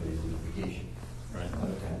everybody's on vacation. Right. A lot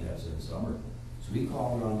of times that's in the summer. So we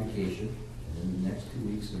call them on vacation, and then the next 2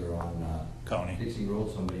 weeks they're on, County. fixing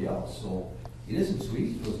roads somebody else. So it isn't so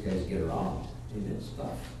easy for those guys to get around. I mean, it's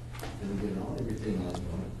tough. And we get around everything,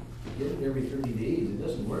 you get it every 30 days, it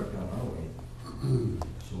doesn't work on our way.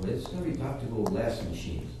 So it's gonna be tough to go less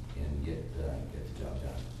machines and get the job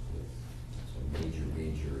done with some major,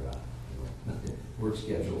 work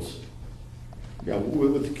schedules. Yeah,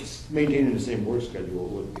 with maintaining the same work schedule,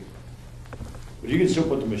 it would be. But you can still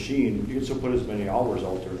put you can still put as many hours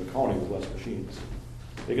out there in the county with less machines.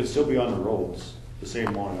 They can still be on the roads, the same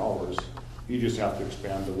amount of hours. You just have to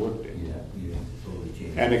expand the work day. Yeah, you have to totally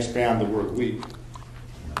change. And expand the work week.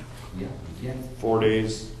 Yeah, you can. 4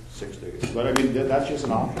 days, 6 days. But I mean, that's just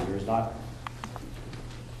an option. There's not,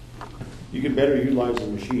 you can better utilize the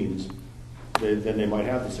machines, then they might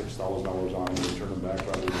have the 6,000 hours on and they turn them back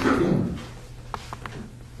rather than.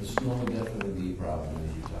 The snow will definitely be a problem,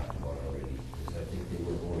 as you talked about already, because I think they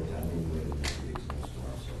work overtime anyway to make a big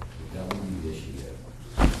snowstorm, so that won't be the issue yet.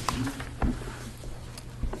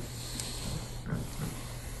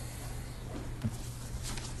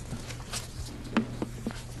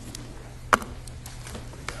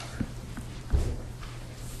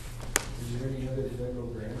 Is there any other federal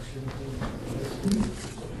grants or anything?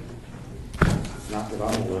 Not that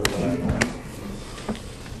I'm aware of, but I know.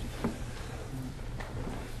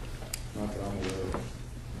 Not that I'm aware of.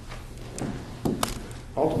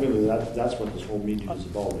 Ultimately, that's what this whole meeting is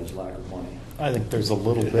about, is lack of money. I think there's a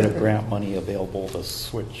little bit of grant money available to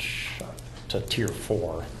switch to Tier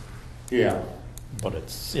 4, Yeah. but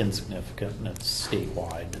it's insignificant and it's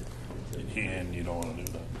statewide. And you don't want to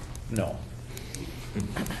do that. No.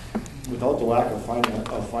 Without the lack of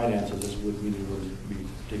finances, this would meeting would be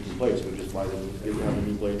taking place, which is why they would have a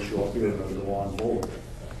new blade show up here and go on forward.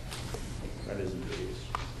 That isn't the case.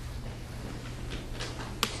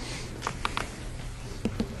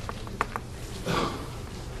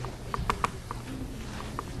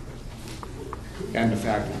 And the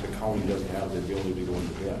fact that the county doesn't have the ability to go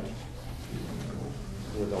into debt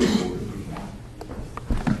without voting.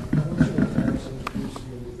 How much of a tax increase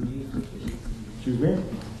will we need? Excuse me?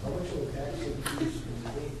 How much of a tax increase will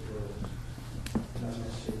we need for, not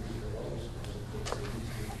necessarily for all,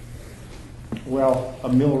 Well, a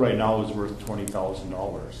mill right now is worth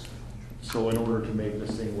 $20,000. So in order to make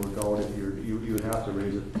this thing work out, if you would have to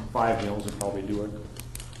raise it 5 mills and probably do it.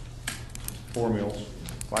 4 mills,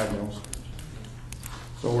 5 mills.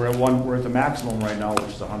 So we're at the maximum right now,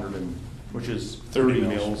 which is 30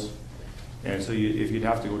 mills. And so if you'd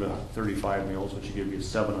have to go to 35 mills, which would give you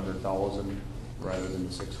 700,000 rather than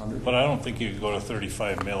the 600. But I don't think you could go to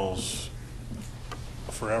 35 mills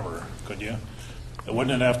forever, could you?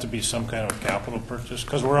 Wouldn't it have to be some kind of capital purchase?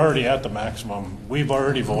 Because we're already at the maximum. We've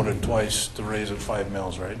already voted twice to raise it 5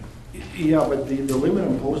 mills, right? Yeah, but the limit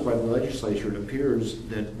imposed by the legislature, it appears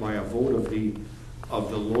that by a vote of the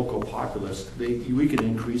local populace, we can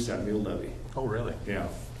increase that mill levy. Oh, really? Yeah.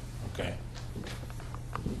 Okay.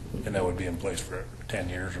 And that would be in place for 10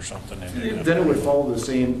 years or something? Then it would follow the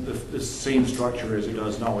same structure as it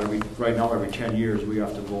does now. Right now, every 10 years, we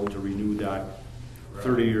have to vote to renew that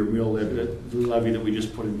 30-year mill levy that we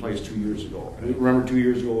just put in place 2 years ago. Remember 2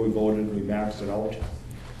 years ago, we voted and we maxed it out?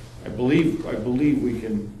 I believe we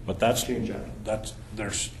can change that.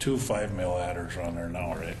 There's 2 5-mil adders on there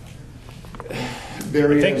now, right?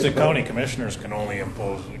 There I think is, the but- county commissioners can only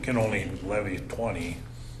levy 20,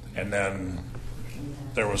 and then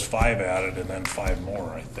there was 5 added and then 5 more,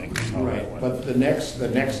 I think. is how that Right, went. but the next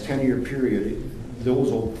 10-year period,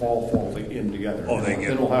 those will all fall in together. Oh, they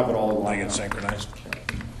get, It'll have it all. they get synchronized.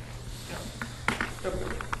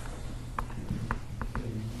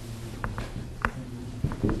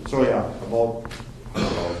 So yeah, about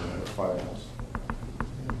 100,000, 5 miles.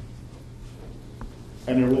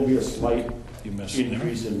 And there will be a slight You missed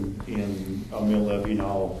increase in a mill levy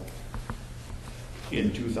now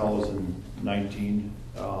in 2019.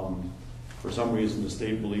 For some reason, the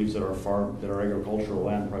state believes that our agricultural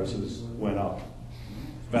land prices went up.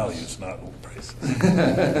 Values, not prices.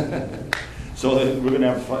 So that we're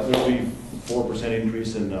gonna have, there'll be 4%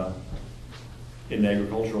 increase in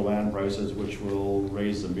agricultural land prices, which will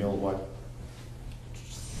raise the mill, what,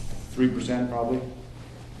 3% probably?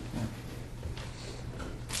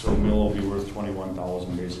 So the mill will be worth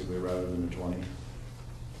 21,000 basically, rather than the 20.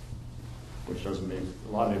 Which doesn't make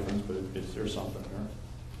a lot of difference, but there's something there.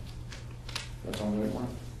 That's on the right one.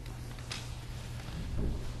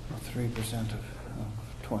 3% of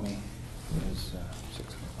 20 is $600.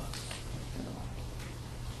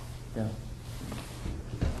 Yeah.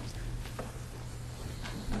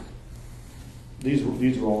 These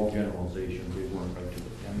were all generalizations, these weren't right to the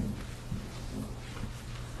end.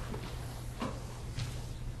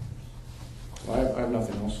 I have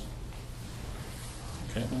nothing else.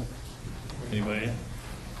 Okay. Anybody?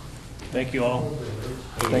 Thank you all.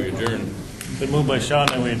 We adjourn. Been moved by Sean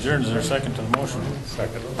and we adjourn. Is there a second to the motion?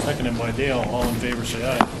 Second. Seconded by Dale. All in favor, say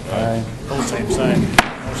aye. Aye. Opposed, same sign.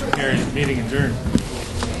 Motion carries. Meeting adjourned.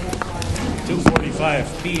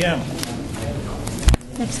 2:45 p.m.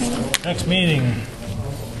 Next meeting,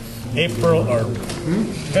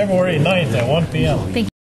 February 9th at 1 p.m.